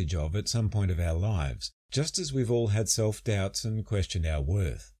advantage of at some point of our lives, just as we've all had self-doubts and questioned our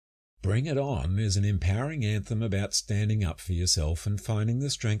worth. Bring It On is an empowering anthem about standing up for yourself and finding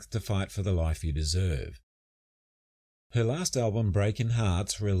the strength to fight for the life you deserve." Her last album, Breaking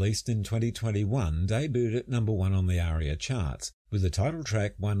Hearts, released in 2021, debuted at #1 on the ARIA charts, with the title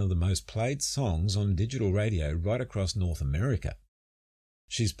track one of the most played songs on digital radio right across North America.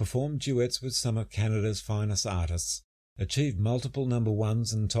 She's performed duets with some of Canada's finest artists, achieved multiple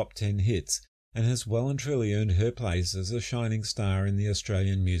 #1s and top 10 hits, and has well and truly earned her place as a shining star in the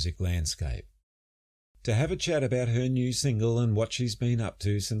Australian music landscape. To have a chat about her new single and what she's been up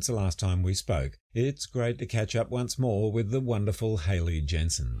to since the last time we spoke, it's great to catch up once more with the wonderful Hayley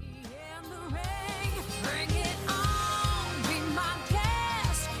Jensen.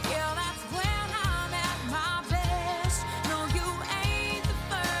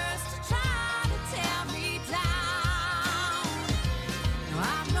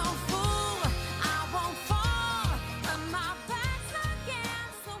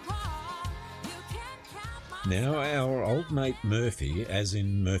 Now, our old mate Murphy, as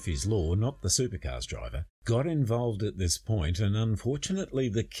in Murphy's Law, not the supercars driver, got involved at this point, and unfortunately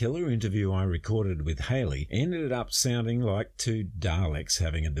the killer interview I recorded with Hayley ended up sounding like two Daleks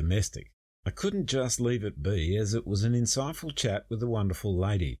having a domestic. I couldn't just leave it be, as it was an insightful chat with a wonderful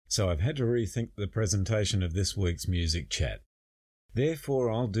lady, so I've had to rethink the presentation of this week's music chat. Therefore,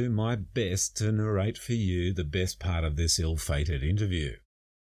 I'll do my best to narrate for you the best part of this ill-fated interview.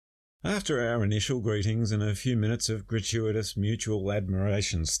 After our initial greetings and a few minutes of gratuitous mutual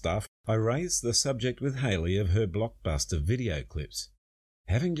admiration stuff, I raised the subject with Hayley of her blockbuster video clips.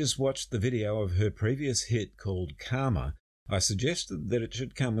 Having just watched the video of her previous hit called Karma, I suggested that it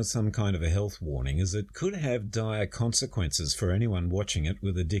should come with some kind of a health warning, as it could have dire consequences for anyone watching it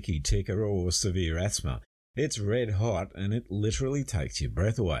with a dicky ticker or severe asthma. It's red hot and it literally takes your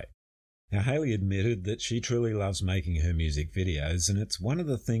breath away. Now, Hayley admitted that she truly loves making her music videos, and it's one of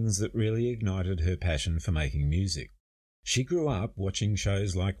the things that really ignited her passion for making music. She grew up watching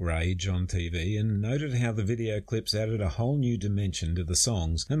shows like Rage on TV and noted how the video clips added a whole new dimension to the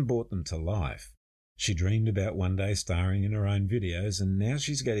songs and brought them to life. She dreamed about one day starring in her own videos, and now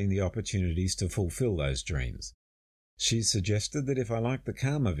she's getting the opportunities to fulfill those dreams. She suggested that if I liked the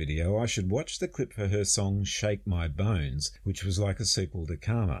Karma video, I should watch the clip for her song Shake My Bones, which was like a sequel to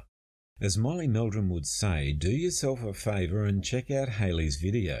Karma. As Molly Meldrum would say, do yourself a favour and check out Hayley's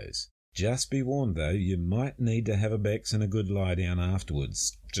videos. Just be warned though, you might need to have a Bex and a good lie down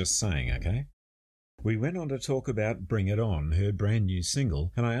afterwards. Just saying, okay? We went on to talk about Bring It On, her brand new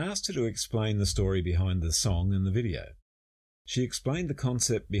single, and I asked her to explain the story behind the song and the video. She explained the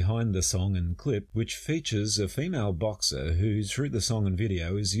concept behind the song and clip, which features a female boxer who, through the song and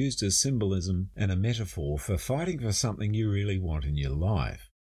video, is used as symbolism and a metaphor for fighting for something you really want in your life.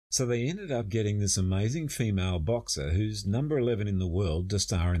 So they ended up getting this amazing female boxer who's number 11 in the world to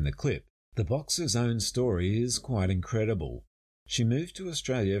star in the clip. The boxer's own story is quite incredible. She moved to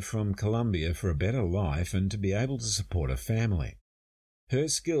Australia from Colombia for a better life and to be able to support a family. Her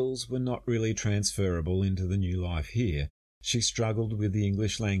skills were not really transferable into the new life here. She struggled with the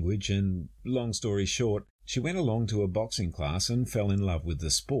English language and, long story short, she went along to a boxing class and fell in love with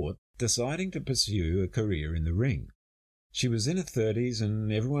the sport, deciding to pursue a career in the ring. She was in her 30s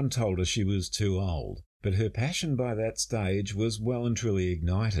and everyone told her she was too old, but her passion by that stage was well and truly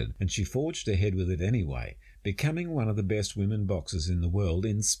ignited, and she forged ahead with it anyway, becoming one of the best women boxers in the world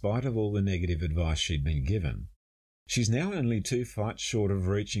in spite of all the negative advice she'd been given. She's now only 2 fights short of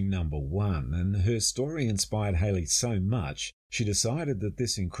reaching number 1, and her story inspired Hayley so much, she decided that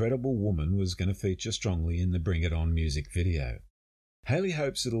this incredible woman was going to feature strongly in the Bring It On music video. Hayley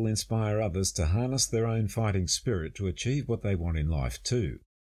hopes it'll inspire others to harness their own fighting spirit to achieve what they want in life too.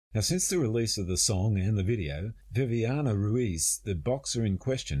 Now, since the release of the song and the video, Viviana Ruiz, the boxer in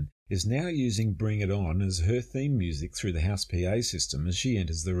question, is now using Bring It On as her theme music through the house PA system as she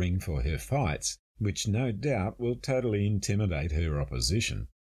enters the ring for her fights, which no doubt will totally intimidate her opposition.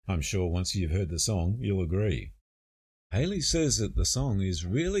 I'm sure once you've heard the song, you'll agree. Hayley says that the song is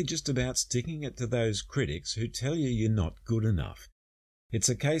really just about sticking it to those critics who tell you you're not good enough. It's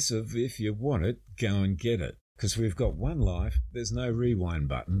a case of if you want it, go and get it, because we've got one life, there's no rewind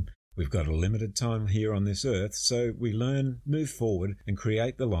button, we've got a limited time here on this earth, so we learn, move forward and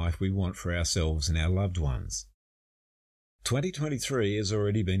create the life we want for ourselves and our loved ones. 2023 has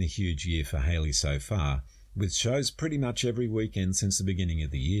already been a huge year for Hayley so far, with shows pretty much every weekend since the beginning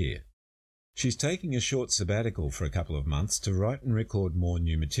of the year. She's taking a short sabbatical for a couple of months to write and record more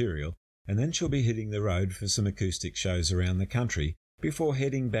new material, and then she'll be hitting the road for some acoustic shows around the country before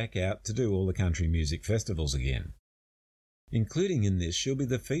heading back out to do all the country music festivals again. Including in this, she'll be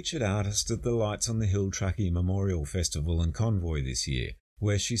the featured artist at the Lights on the Hill Truckee Memorial Festival and Convoy this year,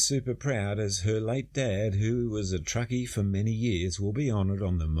 where she's super proud as her late dad, who was a truckie for many years, will be honoured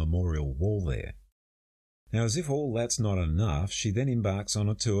on the memorial wall there. Now, as if all that's not enough, she then embarks on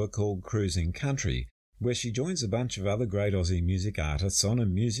a tour called Cruising Country, where she joins a bunch of other great Aussie music artists on a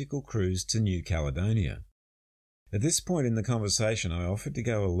musical cruise to New Caledonia. At this point in the conversation, I offered to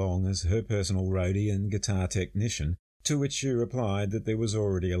go along as her personal roadie and guitar technician, to which she replied that there was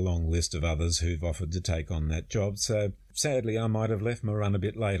already a long list of others who've offered to take on that job, so sadly I might have left my run a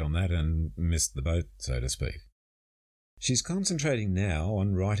bit late on that and missed the boat, so to speak. She's concentrating now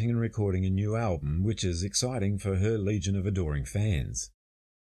on writing and recording a new album, which is exciting for her legion of adoring fans.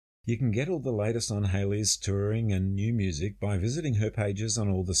 You can get all the latest on Hayley's touring and new music by visiting her pages on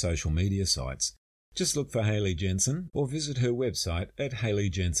all the social media sites. Just look for Hayley Jensen or visit her website at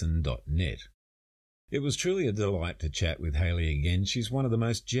hayleyjensen.net. It was truly a delight to chat with Hayley again. She's one of the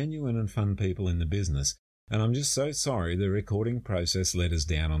most genuine and fun people in the business, and I'm just so sorry the recording process let us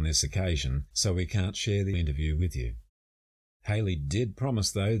down on this occasion, so we can't share the interview with you. Hayley did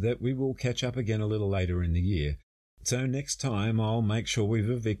promise, though, that we will catch up again a little later in the year, so next time I'll make sure we've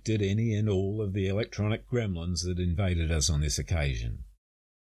evicted any and all of the electronic gremlins that invaded us on this occasion.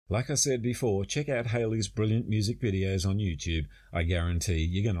 Like I said before, check out Hayley's brilliant music videos on YouTube. I guarantee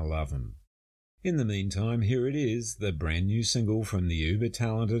you're going to love them. In the meantime, here it is, the brand new single from the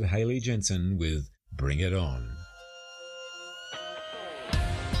uber-talented Hayley Jensen with Bring It On.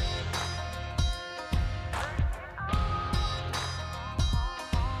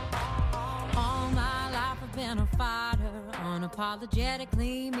 All my life I've been a fighter,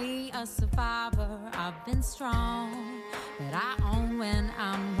 unapologetically me, a survivor. I've been strong, but I own when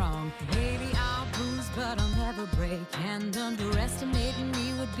I'm wrong. Maybe I'll bruise, but I'll never break. And underestimating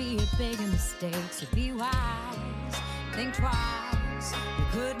me would be a big mistake. So be wise, think twice. You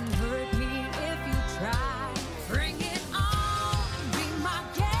couldn't hurt me if you tried. Bring it on, be my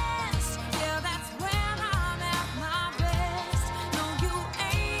guest. Yeah, that's when I'm at my best. No, you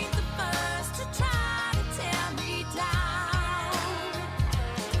ain't the first to try to tear me down.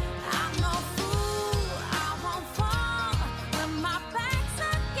 I'm no fool, I won't fall when my back's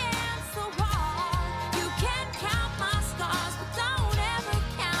against the wall. You can count my scars, but don't ever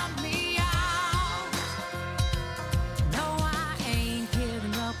count me out. No, I ain't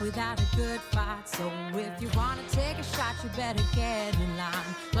giving up without a good fight. So if you wanna take a shot, you better get in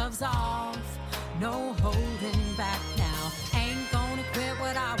line. Gloves off, no holding back now. Ain't gonna quit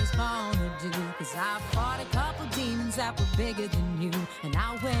what I was born to do, 'cause I fought a couple demons that were bigger than you, and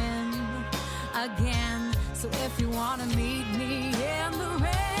I'll win again. So if you wanna meet me in the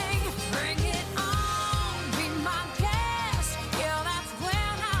ring, bring it on, be my guest. Yeah, that's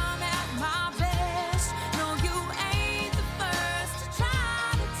when I'm at my best. No, you ain't the first to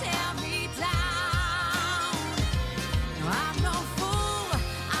try to tear me down. No, I'm no fool,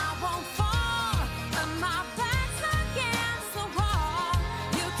 I won't fall, but my back's against the wall.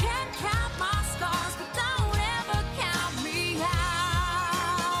 You can count my scars, but don't ever count me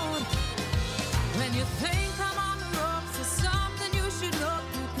out. When you think I'm on the ropes, there's something you should know.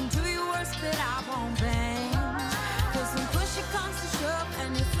 You can do your worst, but I won't bend. 'Cause when push it comes to shove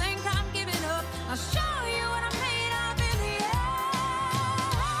and you think I'm giving up, I'll show you what I'm made of in the end.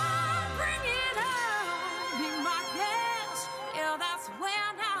 Bring it on, be my guest. Yeah, that's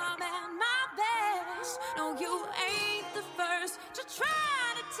when I'm at my best. No, you ain't the first to try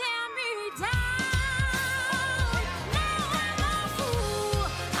to tear me down. No, I'm no fool,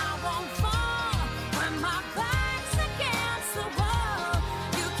 I won't fall when my back's against the wall.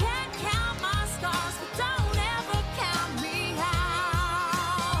 You can count my scars, but don't ever count me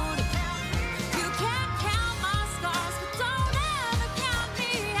out. You can count my scars, but don't ever count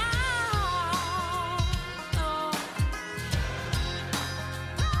me out. Oh.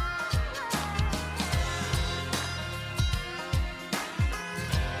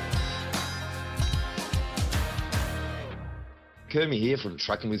 Kermie here from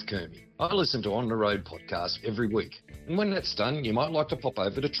Trucking with Kermie. I listen to On the Road podcast every week. And when that's done, you might like to pop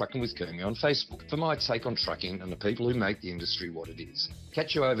over to Trucking with Kermie on Facebook for my take on trucking and the people who make the industry what it is.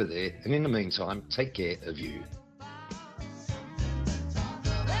 Catch you over there, and in the meantime, take care of you.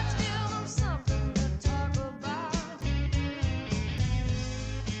 Let's give them something to talk about.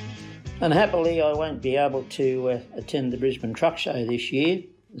 Unhappily, I won't be able to attend the Brisbane Truck Show this year,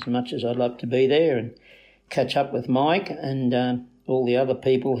 as much as I'd love to be there and catch up with Mike and all the other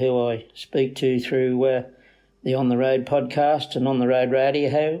people who I speak to through the On the Road podcast and On the Road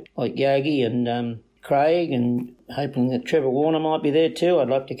radio, like Yogi and Craig, and hoping that Trevor Warner might be there too. I'd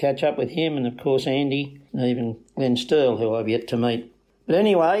like to catch up with him, and of course Andy, and even Glenn Stirl, who I've yet to meet. But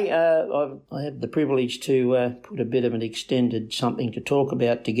anyway, I had the privilege to put a bit of an extended something to talk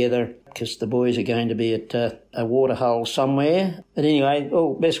about together, because the boys are going to be at a waterhole somewhere. But anyway,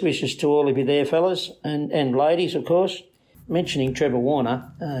 best wishes to all of you there, fellas, and ladies, of course. Mentioning Trevor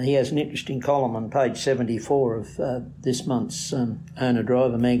Warner, he has an interesting column on page 74 of this month's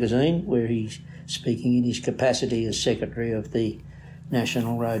Owner-Driver magazine, where he's speaking in his capacity as Secretary of the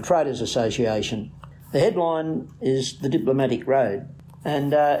National Road Freighters Association. The headline is The Diplomatic Road,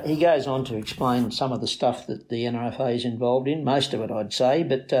 and he goes on to explain some of the stuff that the NRFA is involved in, most of it I'd say,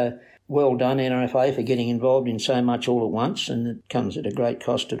 but well done NRFA for getting involved in so much all at once, and it comes at a great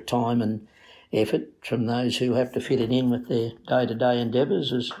cost of time and effort from those who have to fit it in with their day-to-day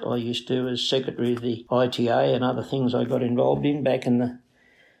endeavours, as I used to as Secretary of the ITA and other things I got involved in back in the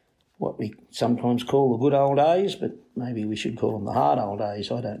what we sometimes call the good old days, but maybe we should call them the hard old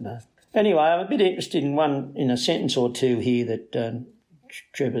days, I don't know. Anyway, I'm a bit interested in a sentence or two here that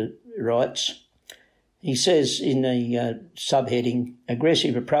Trevor writes. He says in the subheading,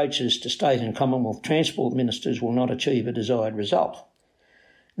 aggressive approaches to state and Commonwealth transport ministers will not achieve a desired result.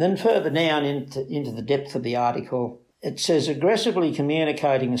 Then further down into the depth of the article, it says aggressively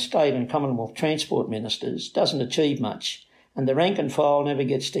communicating with state and Commonwealth transport ministers doesn't achieve much and the rank and file never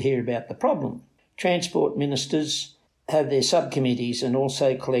gets to hear about the problem. Transport ministers have their subcommittees and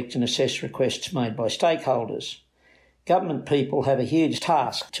also collect and assess requests made by stakeholders. Government people have a huge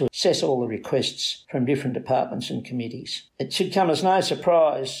task to assess all the requests from different departments and committees. It should come as no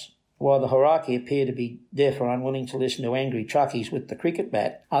surprise why the hierarchy appear to be deaf or unwilling to listen to angry truckies with the cricket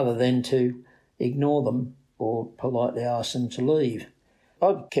bat, other than to ignore them or politely ask them to leave.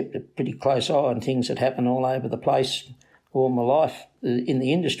 I've kept a pretty close eye on things that happen all over the place all my life in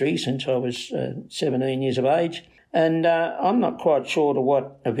the industry since I was 17 years of age, and I'm not quite sure to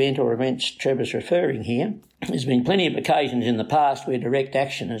what event or events Trevor's referring here. There's been plenty of occasions in the past where direct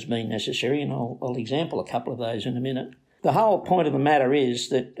action has been necessary, and I'll example a couple of those in a minute. The whole point of the matter is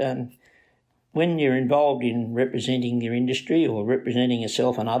that when you're involved in representing your industry or representing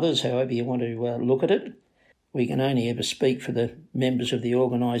yourself and others, however you want to look at it, we can only ever speak for the members of the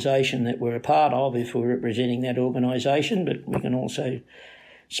organisation that we're a part of if we're representing that organisation, but we can also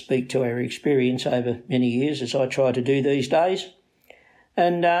speak to our experience over many years, as I try to do these days.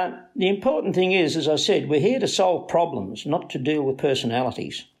 And the important thing is, as I said, we're here to solve problems, not to deal with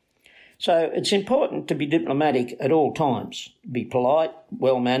personalities. So it's important to be diplomatic at all times, be polite,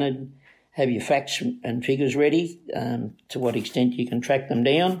 well-mannered, have your facts and figures ready, to what extent you can track them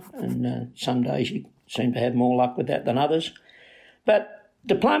down, and some days you seem to have more luck with that than others. But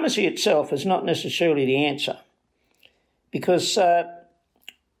diplomacy itself is not necessarily the answer, because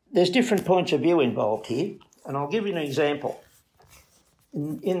there's different points of view involved here, and I'll give you an example.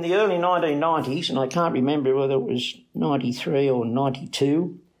 In the early 1990s, and I can't remember whether it was 93 or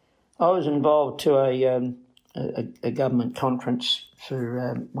 92, I was involved to a government conference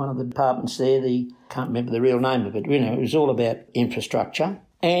for one of the departments there. Can't remember the real name of it. It was all about infrastructure.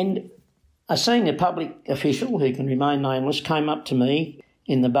 And a senior public official, who can remain nameless, came up to me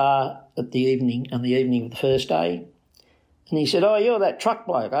in the bar on the evening of the first day, and he said, "Oh, you're that truck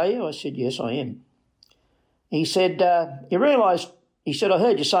bloke, are you?" I said, "Yes, I am." He said, "You realise," he said, "I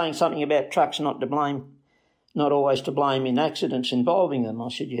heard you saying something about trucks not always to blame in accidents involving them." I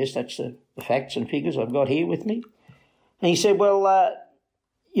said, "Yes, that's the facts and figures I've got here with me." And he said, "Well,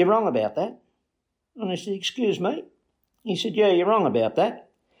 you're wrong about that." And I said, "Excuse me?" He said, "Yeah, you're wrong about that."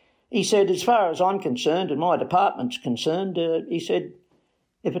 He said, "As far as I'm concerned and my department's concerned," he said,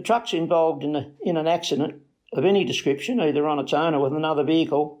 "if a truck's involved in an accident of any description, either on its own or with another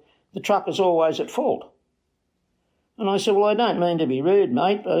vehicle, the truck is always at fault." And I said, "Well, I don't mean to be rude,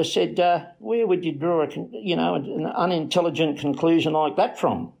 mate," but I said, "Where would you draw an unintelligent conclusion like that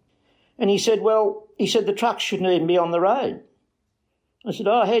from?" And he said, "The truck shouldn't even be on the road." I said,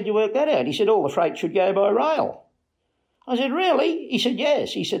 "Oh, how'd you work that out?" He said, "All the freight should go by rail." I said, "Really?" He said,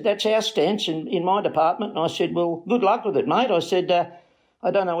 "Yes." He said, "That's our stance in my department." And I said, "Well, good luck with it, mate." I said, "I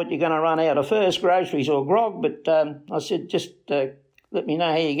don't know what you're going to run out of first, groceries or grog, but I said, just let me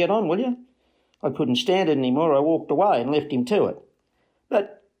know how you get on, will you?" I couldn't stand it anymore. I walked away and left him to it.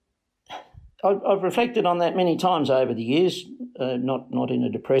 But I've reflected on that many times over the years, not in a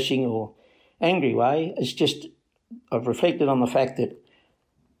depressing or angry way. It's just I've reflected on the fact that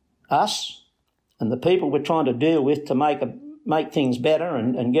us and the people we're trying to deal with to make things better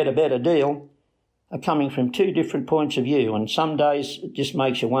and get a better deal are coming from two different points of view, and some days it just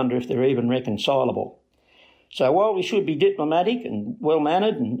makes you wonder if they're even reconcilable. So while we should be diplomatic and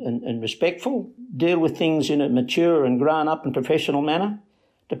well-mannered and respectful, deal with things in a mature and grown-up and professional manner,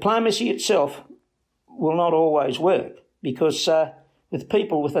 diplomacy itself will not always work, because with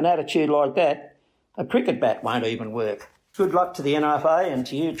people with an attitude like that, a cricket bat won't even work. Good luck to the NRFA and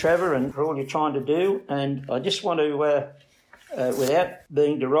to you, Trevor, and for all you're trying to do. And I just want to, without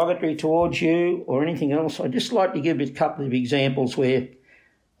being derogatory towards you or anything else, I'd just like to give you a couple of examples where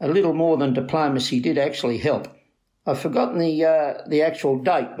a little more than diplomacy did actually help. I've forgotten the actual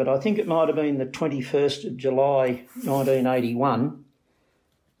date, but I think it might have been the 21st of July 1981.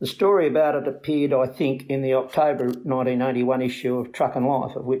 The story about it appeared, I think, in the October 1981 issue of Truck and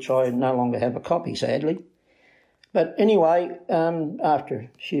Life, of which I no longer have a copy, sadly. But anyway, after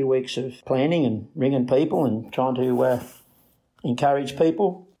a few weeks of planning and ringing people and trying to encourage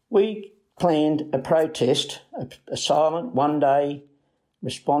people, we planned a protest, a silent, one-day,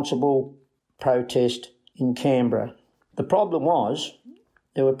 responsible protest in Canberra. The problem was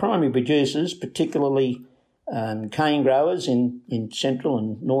there were primary producers, particularly cane growers in central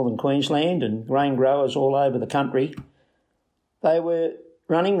and northern Queensland and grain growers all over the country. They were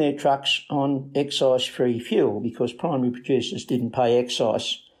running their trucks on excise-free fuel because primary producers didn't pay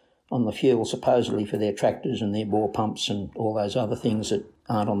excise on the fuel supposedly for their tractors and their bore pumps and all those other things that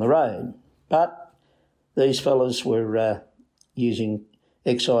aren't on the road. But these fellas were using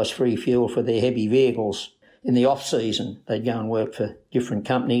excise-free fuel for their heavy vehicles. in the off-season. They'd go and work for different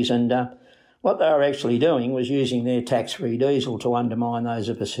companies, and what they were actually doing was using their tax-free diesel to undermine those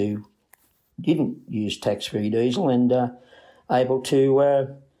of us who didn't use tax-free diesel and able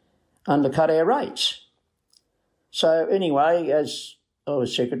to undercut our rates. So anyway, as I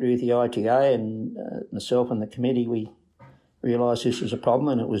was secretary of the ITA and myself and the committee, we realised this was a problem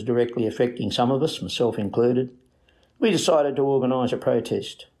and it was directly affecting some of us, myself included. We decided to organise a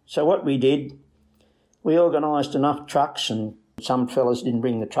protest. So what we did, we organised enough trucks, and some fellas didn't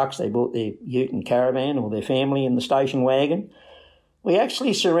bring the trucks, they brought their ute and caravan or their family in the station wagon. We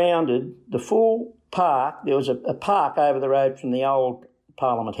actually surrounded the full park. There was a park over the road from the old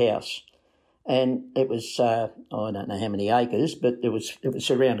Parliament House, and it was, I don't know how many acres, but it was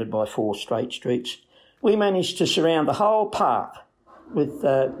surrounded by 4 straight streets. We managed to surround the whole park with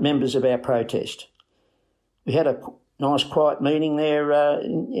members of our protest. We had a nice quiet meeting there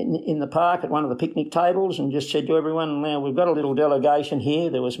in the park at one of the picnic tables and just said to everyone, now we've got a little delegation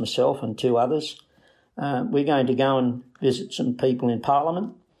here. There was myself and 2 others. We're going to go and visit some people in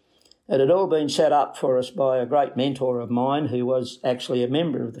Parliament. It had all been set up for us by a great mentor of mine who was actually a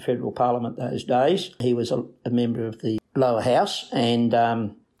member of the Federal Parliament those days. He was a member of the lower house,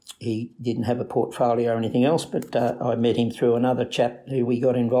 and he didn't have a portfolio or anything else, but I met him through another chap who we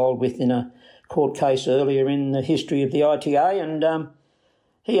got involved with in a court case earlier in the history of the ITA, and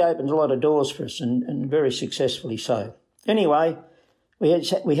he opened a lot of doors for us, and very successfully so. Anyway, we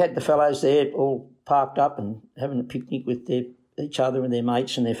had the fellows there all parked up and having a picnic with each other and their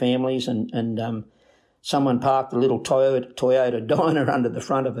mates and their families, and someone parked a little Toyota diner under the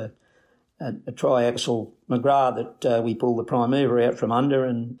front of a triaxle McGrath that we pulled the prime mover out from under,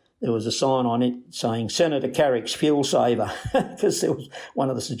 and there was a sign on it saying Senator Carrick's fuel saver, because there was one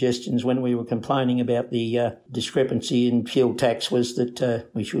of the suggestions when we were complaining about the discrepancy in fuel tax was that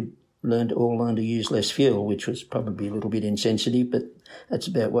we should all learn to use less fuel, which was probably a little bit insensitive, but that's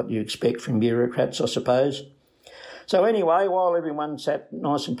about what you expect from bureaucrats, I suppose. So anyway, while everyone sat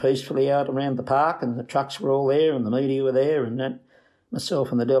nice and peacefully out around the park and the trucks were all there and the media were there and that,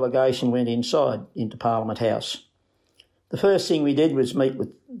 myself and the delegation went inside into Parliament House. The first thing we did was meet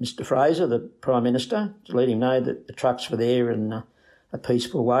with Mr Fraser, the Prime Minister, to let him know that the trucks were there in a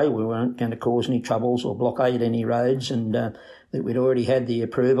peaceful way. We weren't going to cause any troubles or blockade any roads, and that we'd already had the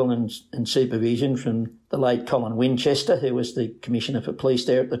approval and supervision from the late Colin Winchester, who was the Commissioner for Police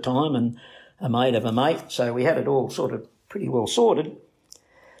there at the time and a mate of a mate. So we had it all sort of pretty well sorted.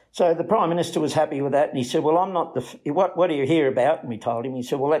 So the Prime Minister was happy with that, and he said, well, I'm not what are you here about? And we told him. He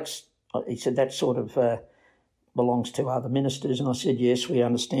said, well, that sort of belongs to other ministers. And I said, yes, we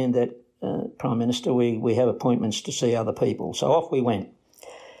understand that, Prime Minister. We have appointments to see other people. So off we went.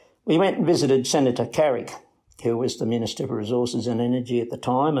 We went and visited Senator Carrick, who was the Minister for Resources and Energy at the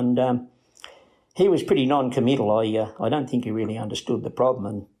time, and he was pretty non-committal. I don't think he really understood the problem,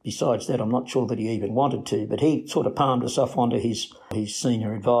 and besides that, I'm not sure that he even wanted to, but he sort of palmed us off onto his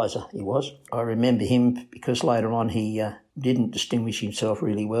senior advisor, he was. I remember him because later on he didn't distinguish himself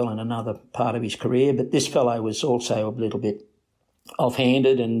really well in another part of his career, but this fellow was also a little bit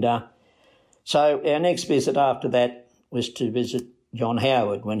off-handed, and so our next visit after that was to visit John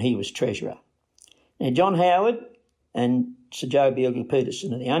Howard when he was Treasurer. Now, John Howard and Sir Joe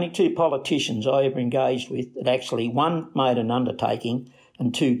Beagley-Peterson are the only 2 politicians I ever engaged with that actually, 1, made an undertaking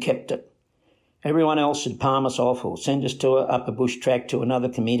and 2, kept it. Everyone else would palm us off or send us to up a bush track to another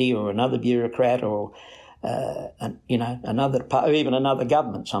committee or another bureaucrat or, even another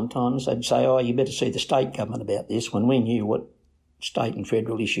government sometimes. They'd say, oh, you better see the state government about this, when we knew what state and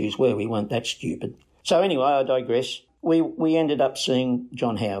federal issues were. We weren't that stupid. So anyway, I digress. We ended up seeing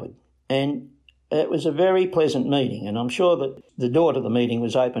John Howard, and it was a very pleasant meeting, and I'm sure that the door to the meeting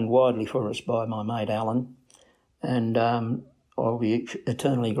was opened widely for us by my mate Alan, and I'll be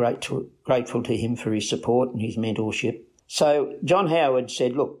eternally grateful to him for his support and his mentorship. So John Howard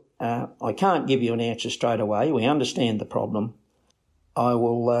said, look, I can't give you an answer straight away. We understand the problem. I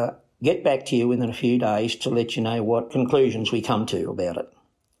will get back to you within a few days to let you know what conclusions we come to about it.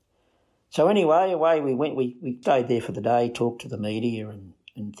 So anyway, away we went. We stayed there for the day, talked to the media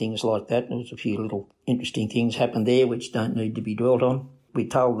and things like that. There was a few little interesting things happened there which don't need to be dwelt on. We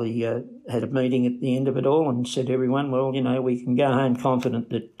had a meeting at the end of it all and said to everyone, well, we can go home confident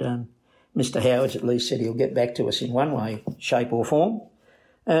that Mr Howard's at least said he'll get back to us in one way, shape or form.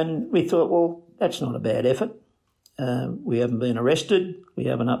 And we thought, well, that's not a bad effort. We haven't been arrested. We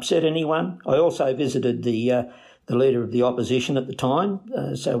haven't upset anyone. I also visited the leader of the opposition at the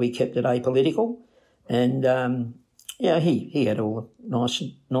time, so we kept it apolitical. And he had all the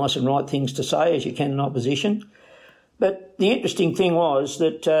nice and right things to say, as you can in opposition. But the interesting thing was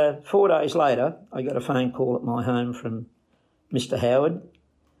that 4 days later, I got a phone call at my home from Mr. Howard,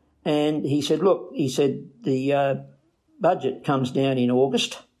 and he said, look, the budget comes down in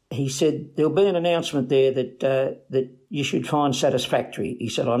August. He said, there'll be an announcement there that you should find satisfactory. He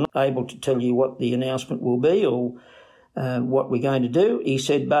said, I'm not able to tell you what the announcement will be or what we're going to do. He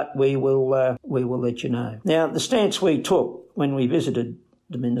said, but we will let you know. Now, the stance we took when we visited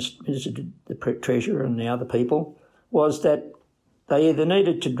the Treasurer and the other people was that they either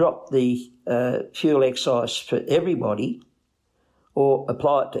needed to drop the fuel excise for everybody or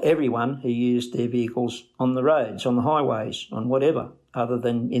apply it to everyone who used their vehicles on the roads, on the highways, on whatever, other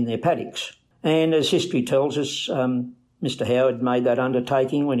than in their paddocks. And as history tells us, Mr. Howard made that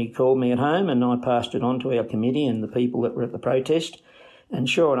undertaking when he called me at home, and I passed it on to our committee and the people that were at the protest. And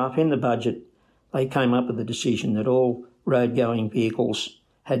sure enough, in the budget, they came up with the decision that all road-going vehicles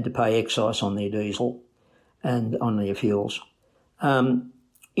had to pay excise on their diesel and on their fuels. And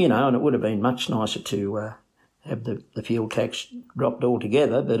it would have been much nicer to have the fuel tax dropped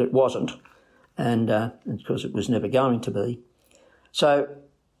altogether, but it wasn't, and because it was never going to be. So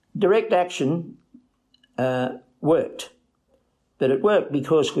direct action worked, but it worked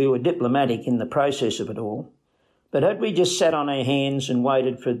because we were diplomatic in the process of it all. But had we just sat on our hands and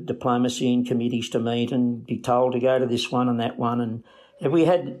waited for diplomacy and committees to meet and be told to go to this one and that one, and if we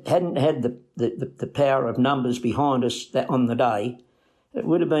hadn't had the power of numbers behind us on the day, it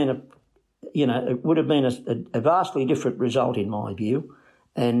would have been a vastly different result in my view.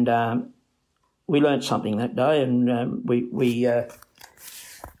 And we learnt something that day, and we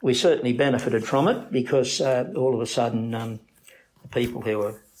certainly benefited from it because all of a sudden the people who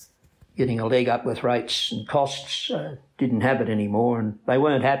were getting a leg up with rates and costs didn't have it anymore, and they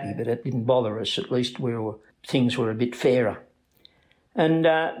weren't happy, but it didn't bother us. At least things were a bit fairer. And,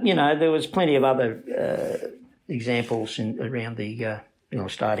 there was plenty of other examples around the,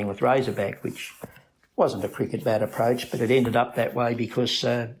 starting with Razorback, which wasn't a cricket bat approach, but it ended up that way because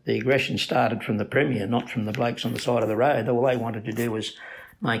the aggression started from the Premier, not from the blokes on the side of the road. All they wanted to do was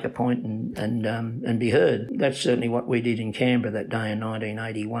make a point and be heard. That's certainly what we did in Canberra that day in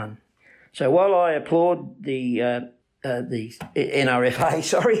 1981. So while I applaud the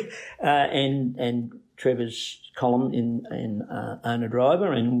NRFA, and Trevor's column in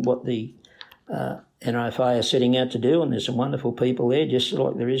Owner-Driver and what the NRFA are setting out to do, and there's some wonderful people there, just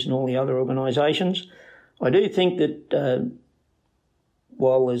like there is in all the other organisations, I do think that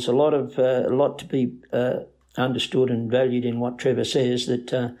while there's a lot to be understood and valued in what Trevor says,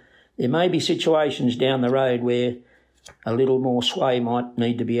 that there may be situations down the road where a little more sway might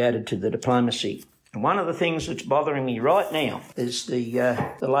need to be added to the diplomacy. And one of the things that's bothering me right now is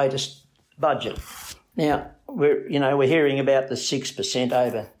the latest budget. Now, we're hearing about the 6%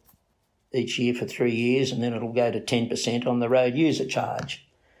 over each year for 3 years, and then it'll go to 10% on the road user charge.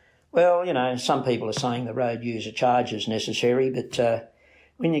 Well, some people are saying the road user charge is necessary, but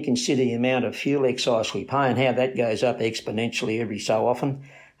when you consider the amount of fuel excise we pay and how that goes up exponentially every so often,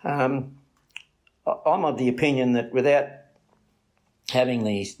 I'm of the opinion that without having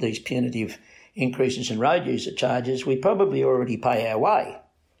these punitive increases in road user charges, we probably already pay our way.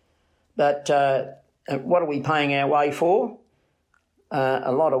 But what are we paying our way for?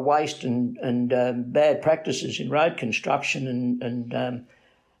 A lot of waste and bad practices in road construction and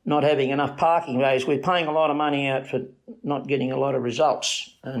not having enough parking bays. We're paying a lot of money out for not getting a lot of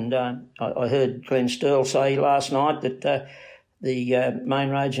results. And I heard Glenn Stirl say last night that the main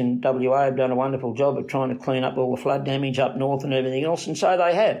roads in WA have done a wonderful job of trying to clean up all the flood damage up north and everything else, and so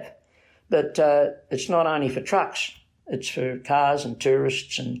they have. But it's not only for trucks, it's for cars and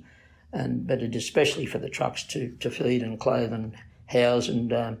tourists, but it is especially for the trucks to feed and clothe and house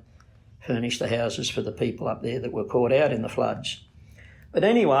and furnish the houses for the people up there that were caught out in the floods. But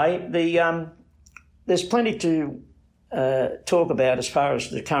anyway, there's plenty to talk about as far as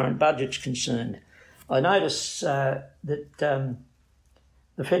the current budget's concerned. I notice that the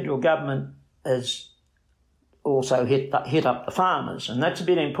federal government has also hit up the farmers, and that's a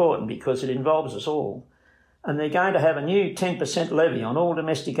bit important because it involves us all. And they're going to have a new 10% levy on all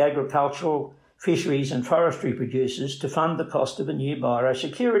domestic agricultural, fisheries and forestry producers to fund the cost of a new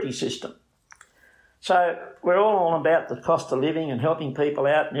biosecurity system. So we're all about the cost of living and helping people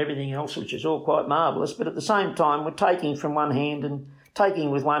out and everything else, which is all quite marvellous, but at the same time we're taking with one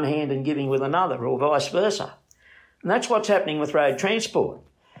hand and giving with another, or vice versa. And that's what's happening with road transport.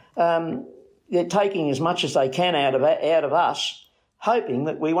 They're taking as much as they can out of us, hoping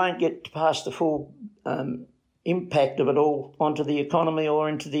that we won't get past the full impact of it all onto the economy or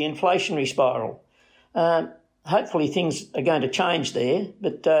into the inflationary spiral. Hopefully things are going to change there,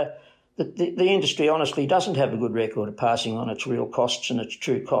 but the industry honestly doesn't have a good record of passing on its real costs and its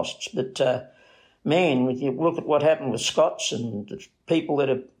true costs. But, man, when you look at what happened with Scott's and the people that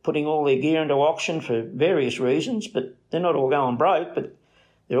are putting all their gear into auction for various reasons, but they're not all going broke, but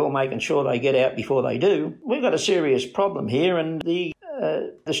they're all making sure they get out before they do. We've got a serious problem here, and the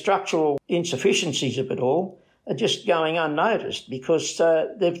structural insufficiencies of it all are just going unnoticed because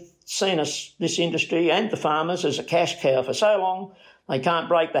they've seen this industry and the farmers as a cash cow for so long they can't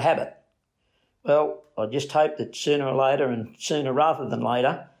break the habit. Well, I just hope that sooner or later, and sooner rather than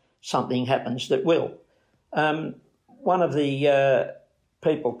later, something happens that will. One of the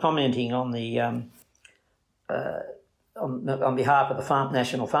people commenting on the on behalf of the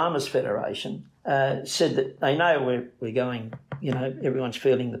National Farmers Federation said that they know we're going, everyone's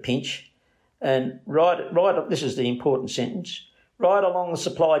feeling the pinch, and right. This is the important sentence. Right along the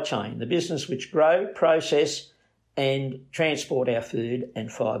supply chain, the business which grow, process, and transport our food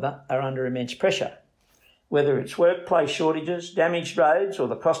and fibre are under immense pressure. Whether it's workplace shortages, damaged roads or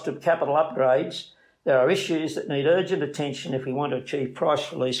the cost of capital upgrades, there are issues that need urgent attention if we want to achieve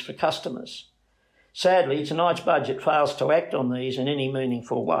price release for customers. Sadly, tonight's budget fails to act on these in any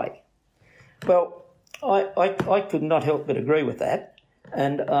meaningful way. Well, I could not help but agree with that,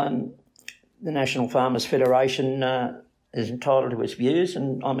 and the National Farmers Federation is entitled to its views,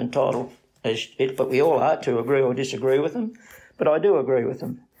 and I'm entitled, but we all are, to agree or disagree with them, but I do agree with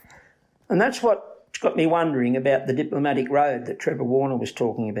them. And that's what's got me wondering about the diplomatic road that Trevor Warner was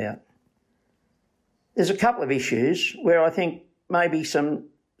talking about. There's a couple of issues where I think maybe some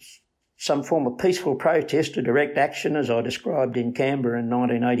form of peaceful protest or direct action, as I described in Canberra in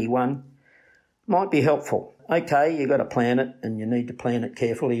 1981, might be helpful. Okay, you've got to plan it, and you need to plan it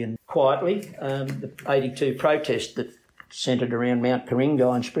carefully and quietly. The 82 protest that centred around Mount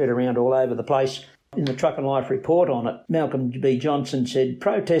Karingai and spread around all over the place. In the Truck and Life report on it, Malcolm B. Johnson said,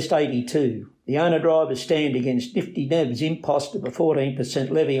 Protest 82. The owner-drivers stand against Nifty Nev's impost of a 14%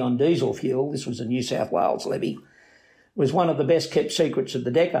 levy on diesel fuel, this was a New South Wales levy, was one of the best-kept secrets of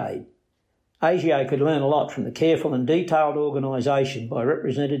the decade. ASIO could learn a lot from the careful and detailed organisation by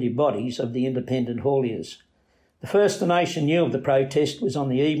representative bodies of the independent hauliers. The first the nation knew of the protest was on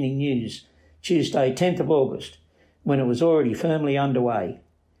the evening news, Tuesday 10th of August, when it was already firmly underway.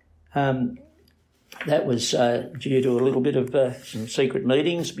 That was due to a little bit of some secret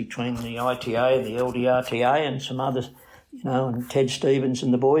meetings between the ITA, the LDRTA and some others, and Ted Stevens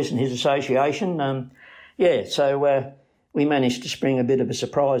and the boys and his association. So we managed to spring a bit of a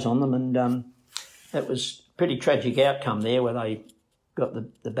surprise on them, and that was a pretty tragic outcome there where they got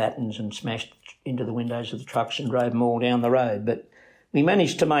the batons and smashed into the windows of the trucks and drove them all down the road. But we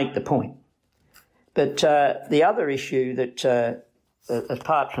managed to make the point. But the other issue that,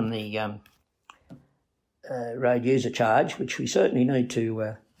 apart from the road user charge, which we certainly need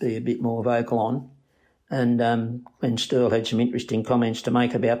to be a bit more vocal on, and Glenn Stirl had some interesting comments to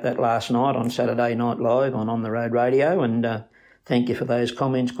make about that last night on Saturday Night Live on the Road Radio, and thank you for those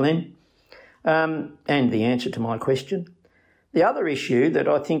comments, Glenn, and the answer to my question. The other issue that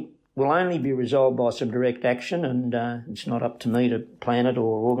I think will only be resolved by some direct action, and it's not up to me to plan it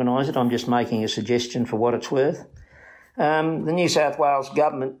or organise it, I'm just making a suggestion for what it's worth. The New South Wales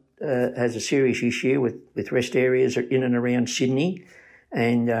government has a serious issue with rest areas in and around Sydney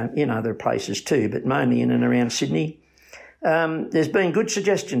and in other places too, but mainly in and around Sydney. There's been good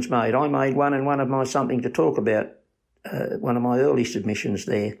suggestions made. I made one in one of my Something to Talk About, one of my early submissions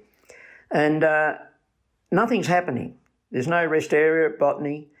there. And nothing's happening. There's no rest area at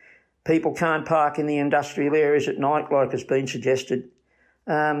Botany. People can't park in the industrial areas at night like has been suggested.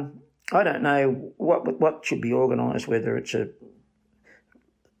 I don't know what should be organised, whether it's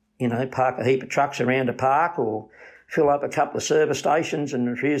park a heap of trucks around a park or fill up a couple of service stations and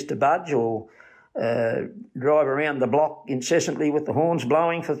refuse to budge, or drive around the block incessantly with the horns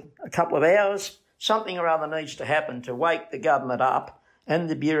blowing for a couple of hours. Something or other needs to happen to wake the government up and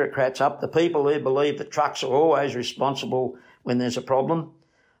the bureaucrats up, the people who believe that trucks are always responsible when there's a problem,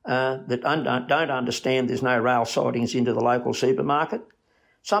 that don't understand there's no rail sidings into the local supermarket.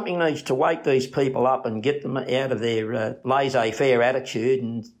 Something needs to wake these people up and get them out of their laissez-faire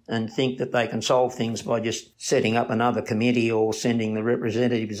attitude and think that they can solve things by just setting up another committee or sending the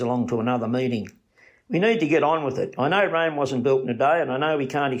representatives along to another meeting. We need to get on with it. I know Rome wasn't built in a day, and I know we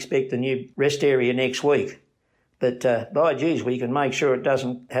can't expect a new rest area next week. But by geez, we can make sure it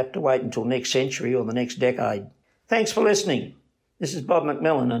doesn't have to wait until next century or the next decade. Thanks for listening. This is Bob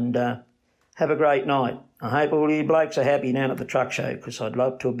McMillan, and have a great night. I hope all you blokes are happy down at the truck show, because I'd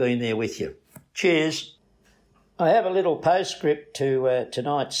love to have been there with you. Cheers. I have a little postscript to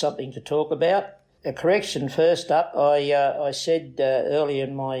tonight's Something to Talk About. A correction first up. I said earlier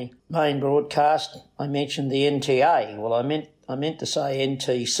in my main broadcast, I mentioned the NTA. Well, I meant to say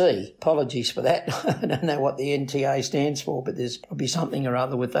NTC. Apologies for that. I don't know what the NTA stands for, but there's probably something or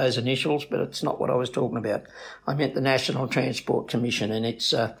other with those initials, but it's not what I was talking about. I meant the National Transport Commission and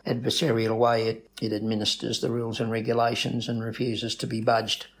its adversarial way it administers the rules and regulations and refuses to be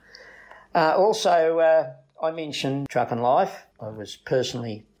budged. Also, I mentioned Truck and Life. I was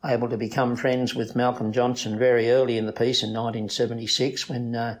personally able to become friends with Malcolm Johnson very early in the piece in 1976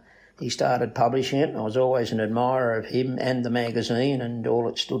 when he started publishing it. I was always an admirer of him and the magazine and all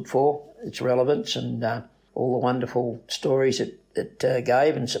it stood for, its relevance and all the wonderful stories it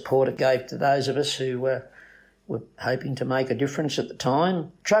gave and support it gave to those of us who were hoping to make a difference at the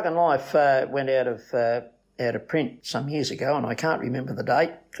time. Truck and Life went out of print some years ago, and I can't remember the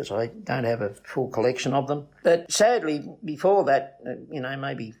date because I don't have a full collection of them. But sadly, before that,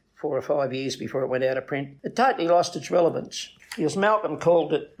 maybe 4 or 5 years before it went out of print, it totally lost its relevance. Because Malcolm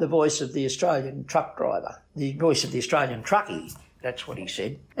called it the voice of the Australian truck driver, the voice of the Australian truckie. That's what he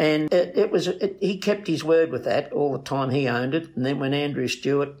said. And he kept his word with that all the time he owned it. And then when Andrew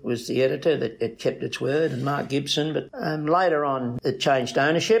Stewart was the editor, it kept its word, and Mark Gibson. But later on, it changed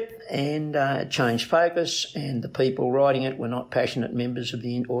ownership and it changed focus, and the people writing it were not passionate members of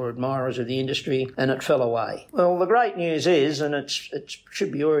or admirers of the industry, and it fell away. Well, the great news is, and it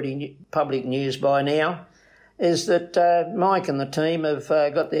should be already public news by now, is that Mike and the team have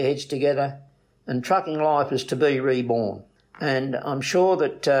got their heads together, and Trucking Life is to be reborn. And I'm sure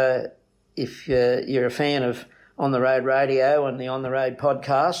that if you're a fan of On the Road Radio and the On the Road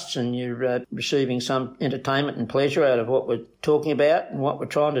podcasts, and you're receiving some entertainment and pleasure out of what we're talking about and what we're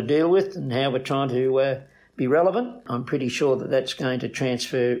trying to deal with and how we're trying to be relevant, I'm pretty sure that that's going to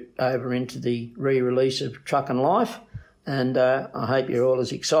transfer over into the re-release of Truck and Life. And I hope you're all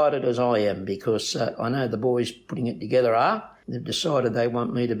as excited as I am, because I know the boys putting it together are. They've decided they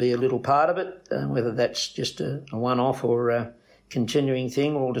want me to be a little part of it, whether that's just a one-off or a continuing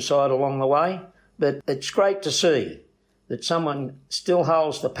thing, we'll decide along the way. But it's great to see that someone still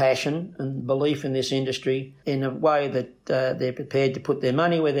holds the passion and belief in this industry in a way that they're prepared to put their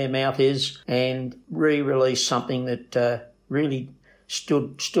money where their mouth is and re-release something that really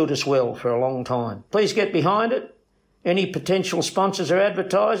stood us well for a long time. Please get behind it. Any potential sponsors or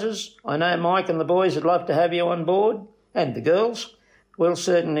advertisers, I know Mike and the boys would love to have you on board, and the girls. We'll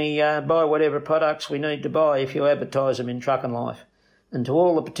certainly buy whatever products we need to buy if you advertise them in Truck and Life. And to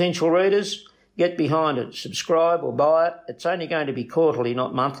all the potential readers, get behind it, subscribe or buy it. It's only going to be quarterly,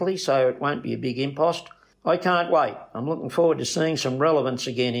 not monthly, so it won't be a big impost. I can't wait. I'm looking forward to seeing some relevance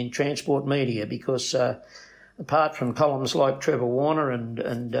again in transport media, because apart from columns like Trevor Warner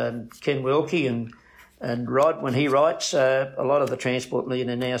and Ken Wilkie and Rod, when he writes, a lot of the transport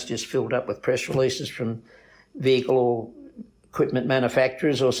media now is just filled up with press releases from vehicle or equipment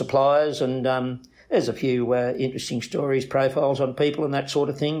manufacturers or suppliers, and there's a few interesting stories, profiles on people and that sort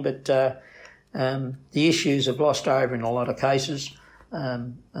of thing, but the issues have glossed over in a lot of cases.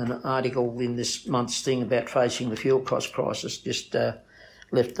 An article in this month's thing about facing the fuel cost crisis just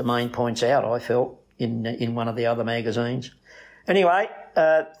left the main points out, I felt, in one of the other magazines. Anyway,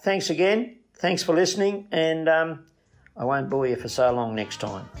 thanks again. Thanks for listening, and I won't bore you for so long next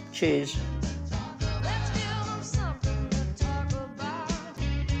time. Cheers.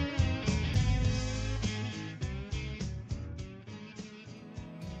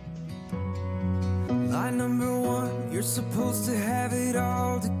 Line number one, you're supposed to have it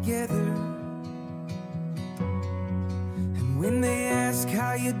all together. And when they ask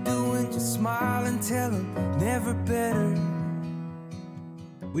how you doing, just smile and tell them never better.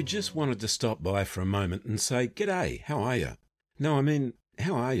 We just wanted to stop by for a moment and say, "G'day, how are you?" No, I mean,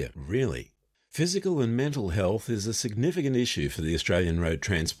 how are you, really? Physical and mental health is a significant issue for the Australian road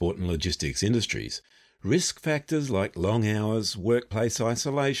transport and logistics industries. Risk factors like long hours, workplace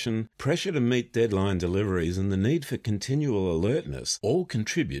isolation, pressure to meet deadline deliveries, and the need for continual alertness all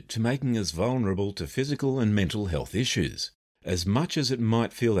contribute to making us vulnerable to physical and mental health issues. As much as it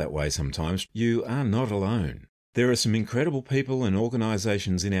might feel that way sometimes, you are not alone. There are some incredible people and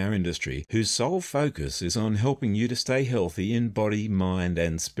organisations in our industry whose sole focus is on helping you to stay healthy in body, mind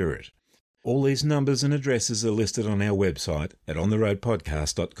and spirit. All these numbers and addresses are listed on our website at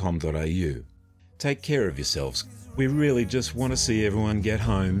ontheroadpodcast.com.au. Take care of yourselves. We really just want to see everyone get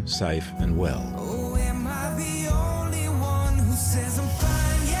home safe and well. Oh, am I the only one who says I'm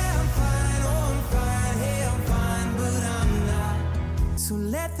fine? Yeah, I'm fine. Oh, I'm fine. Hey, I'm fine, but I'm not. So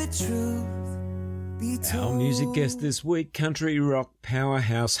let the truth be told. Our music guest this week, country rock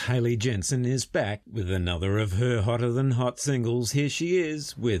powerhouse Hayley Jensen, is back with another of her hotter than hot singles. Here she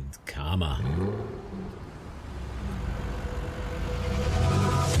is with Karma.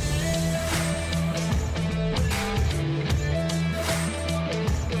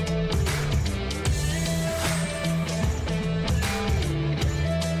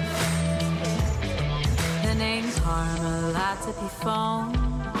 strong.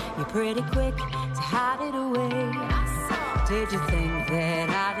 You're pretty quick to hide it away. Did you think that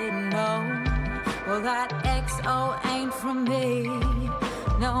I didn't know? Well, that XO ain't from me.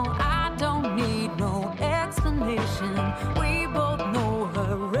 No, I don't need no explanation. We both know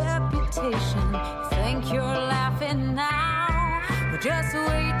her reputation. You think you're laughing now? Well, just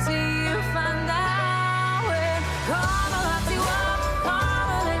wait till you find out. When karma locks you up,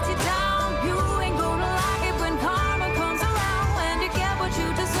 karma lets you down. You ain't gonna like it when karma comes around. When you get what you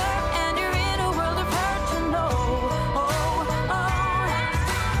deserve and you're in a world of hurt, you know.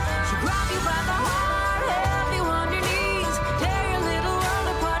 She'll grab you by the heart, help you on your knees, tear your little world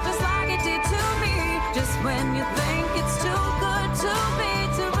apart just like it did to me. Just when you think it's too good to be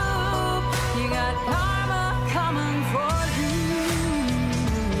true, you got karma coming for you.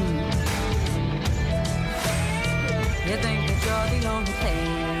 You think that you're the only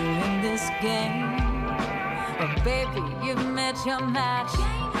player in this game, but baby, you've met your match.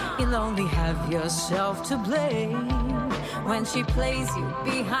 You'll only have yourself to blame when she plays you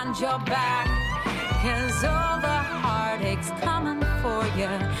behind your back. 'Cause all the heartache's coming for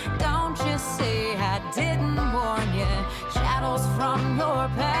you. Don't just say I didn't warn you. Shadows from your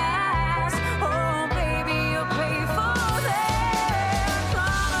past. Oh, baby, you'll pay for that.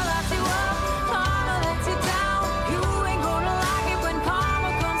 Karma locks you up, karma lets you down. You ain't gonna like it when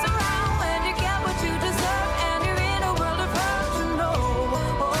karma comes around. When you get what you deserve and you're in a world of hurt, you know.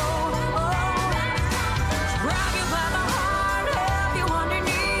 Grab you by the heart, help you on your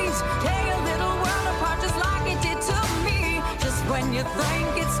knees, tear your little world apart just like it did to me. Just when you think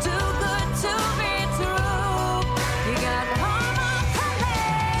it's too good to be true, you got karma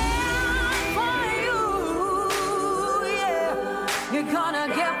coming for you. Yeah, you're gonna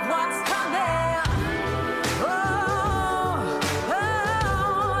get what's coming. Oh,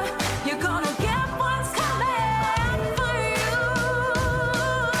 you're gonna get what's coming for you.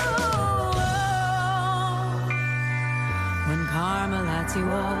 When karma lights you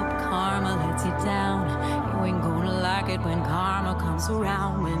up, karma lets you down. You ain't gonna like it when karma comes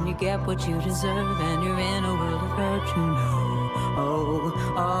around. When you get what you deserve and you're in a world of hurt, you know.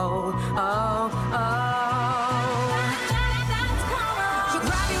 She'll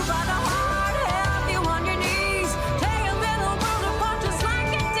grab you by the heart, help you on your knees, tear your little world apart just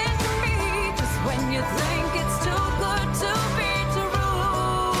like it did to me. Just when you think it's too good to be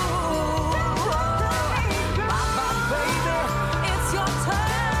true. Bye-bye, baby, it's your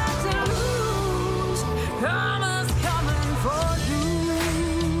turn to lose. Karma's coming for you.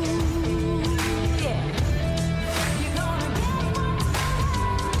 Yeah. You're gonna get what's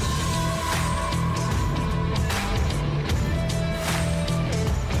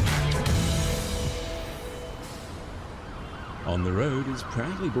On the Road is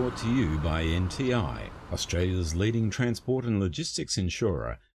proudly brought to you by NTI, Australia's leading transport and logistics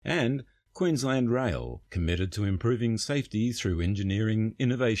insurer, and Queensland Rail, committed to improving safety through engineering,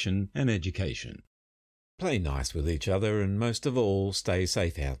 innovation and education. Play nice with each other and most of all, stay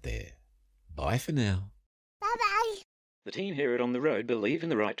safe out there. Bye for now. Bye-bye. The team here at On the Road believe in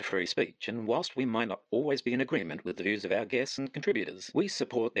the right to free speech, and whilst we might not always be in agreement with the views of our guests and contributors, we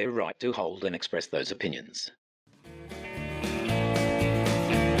support their right to hold and express those opinions.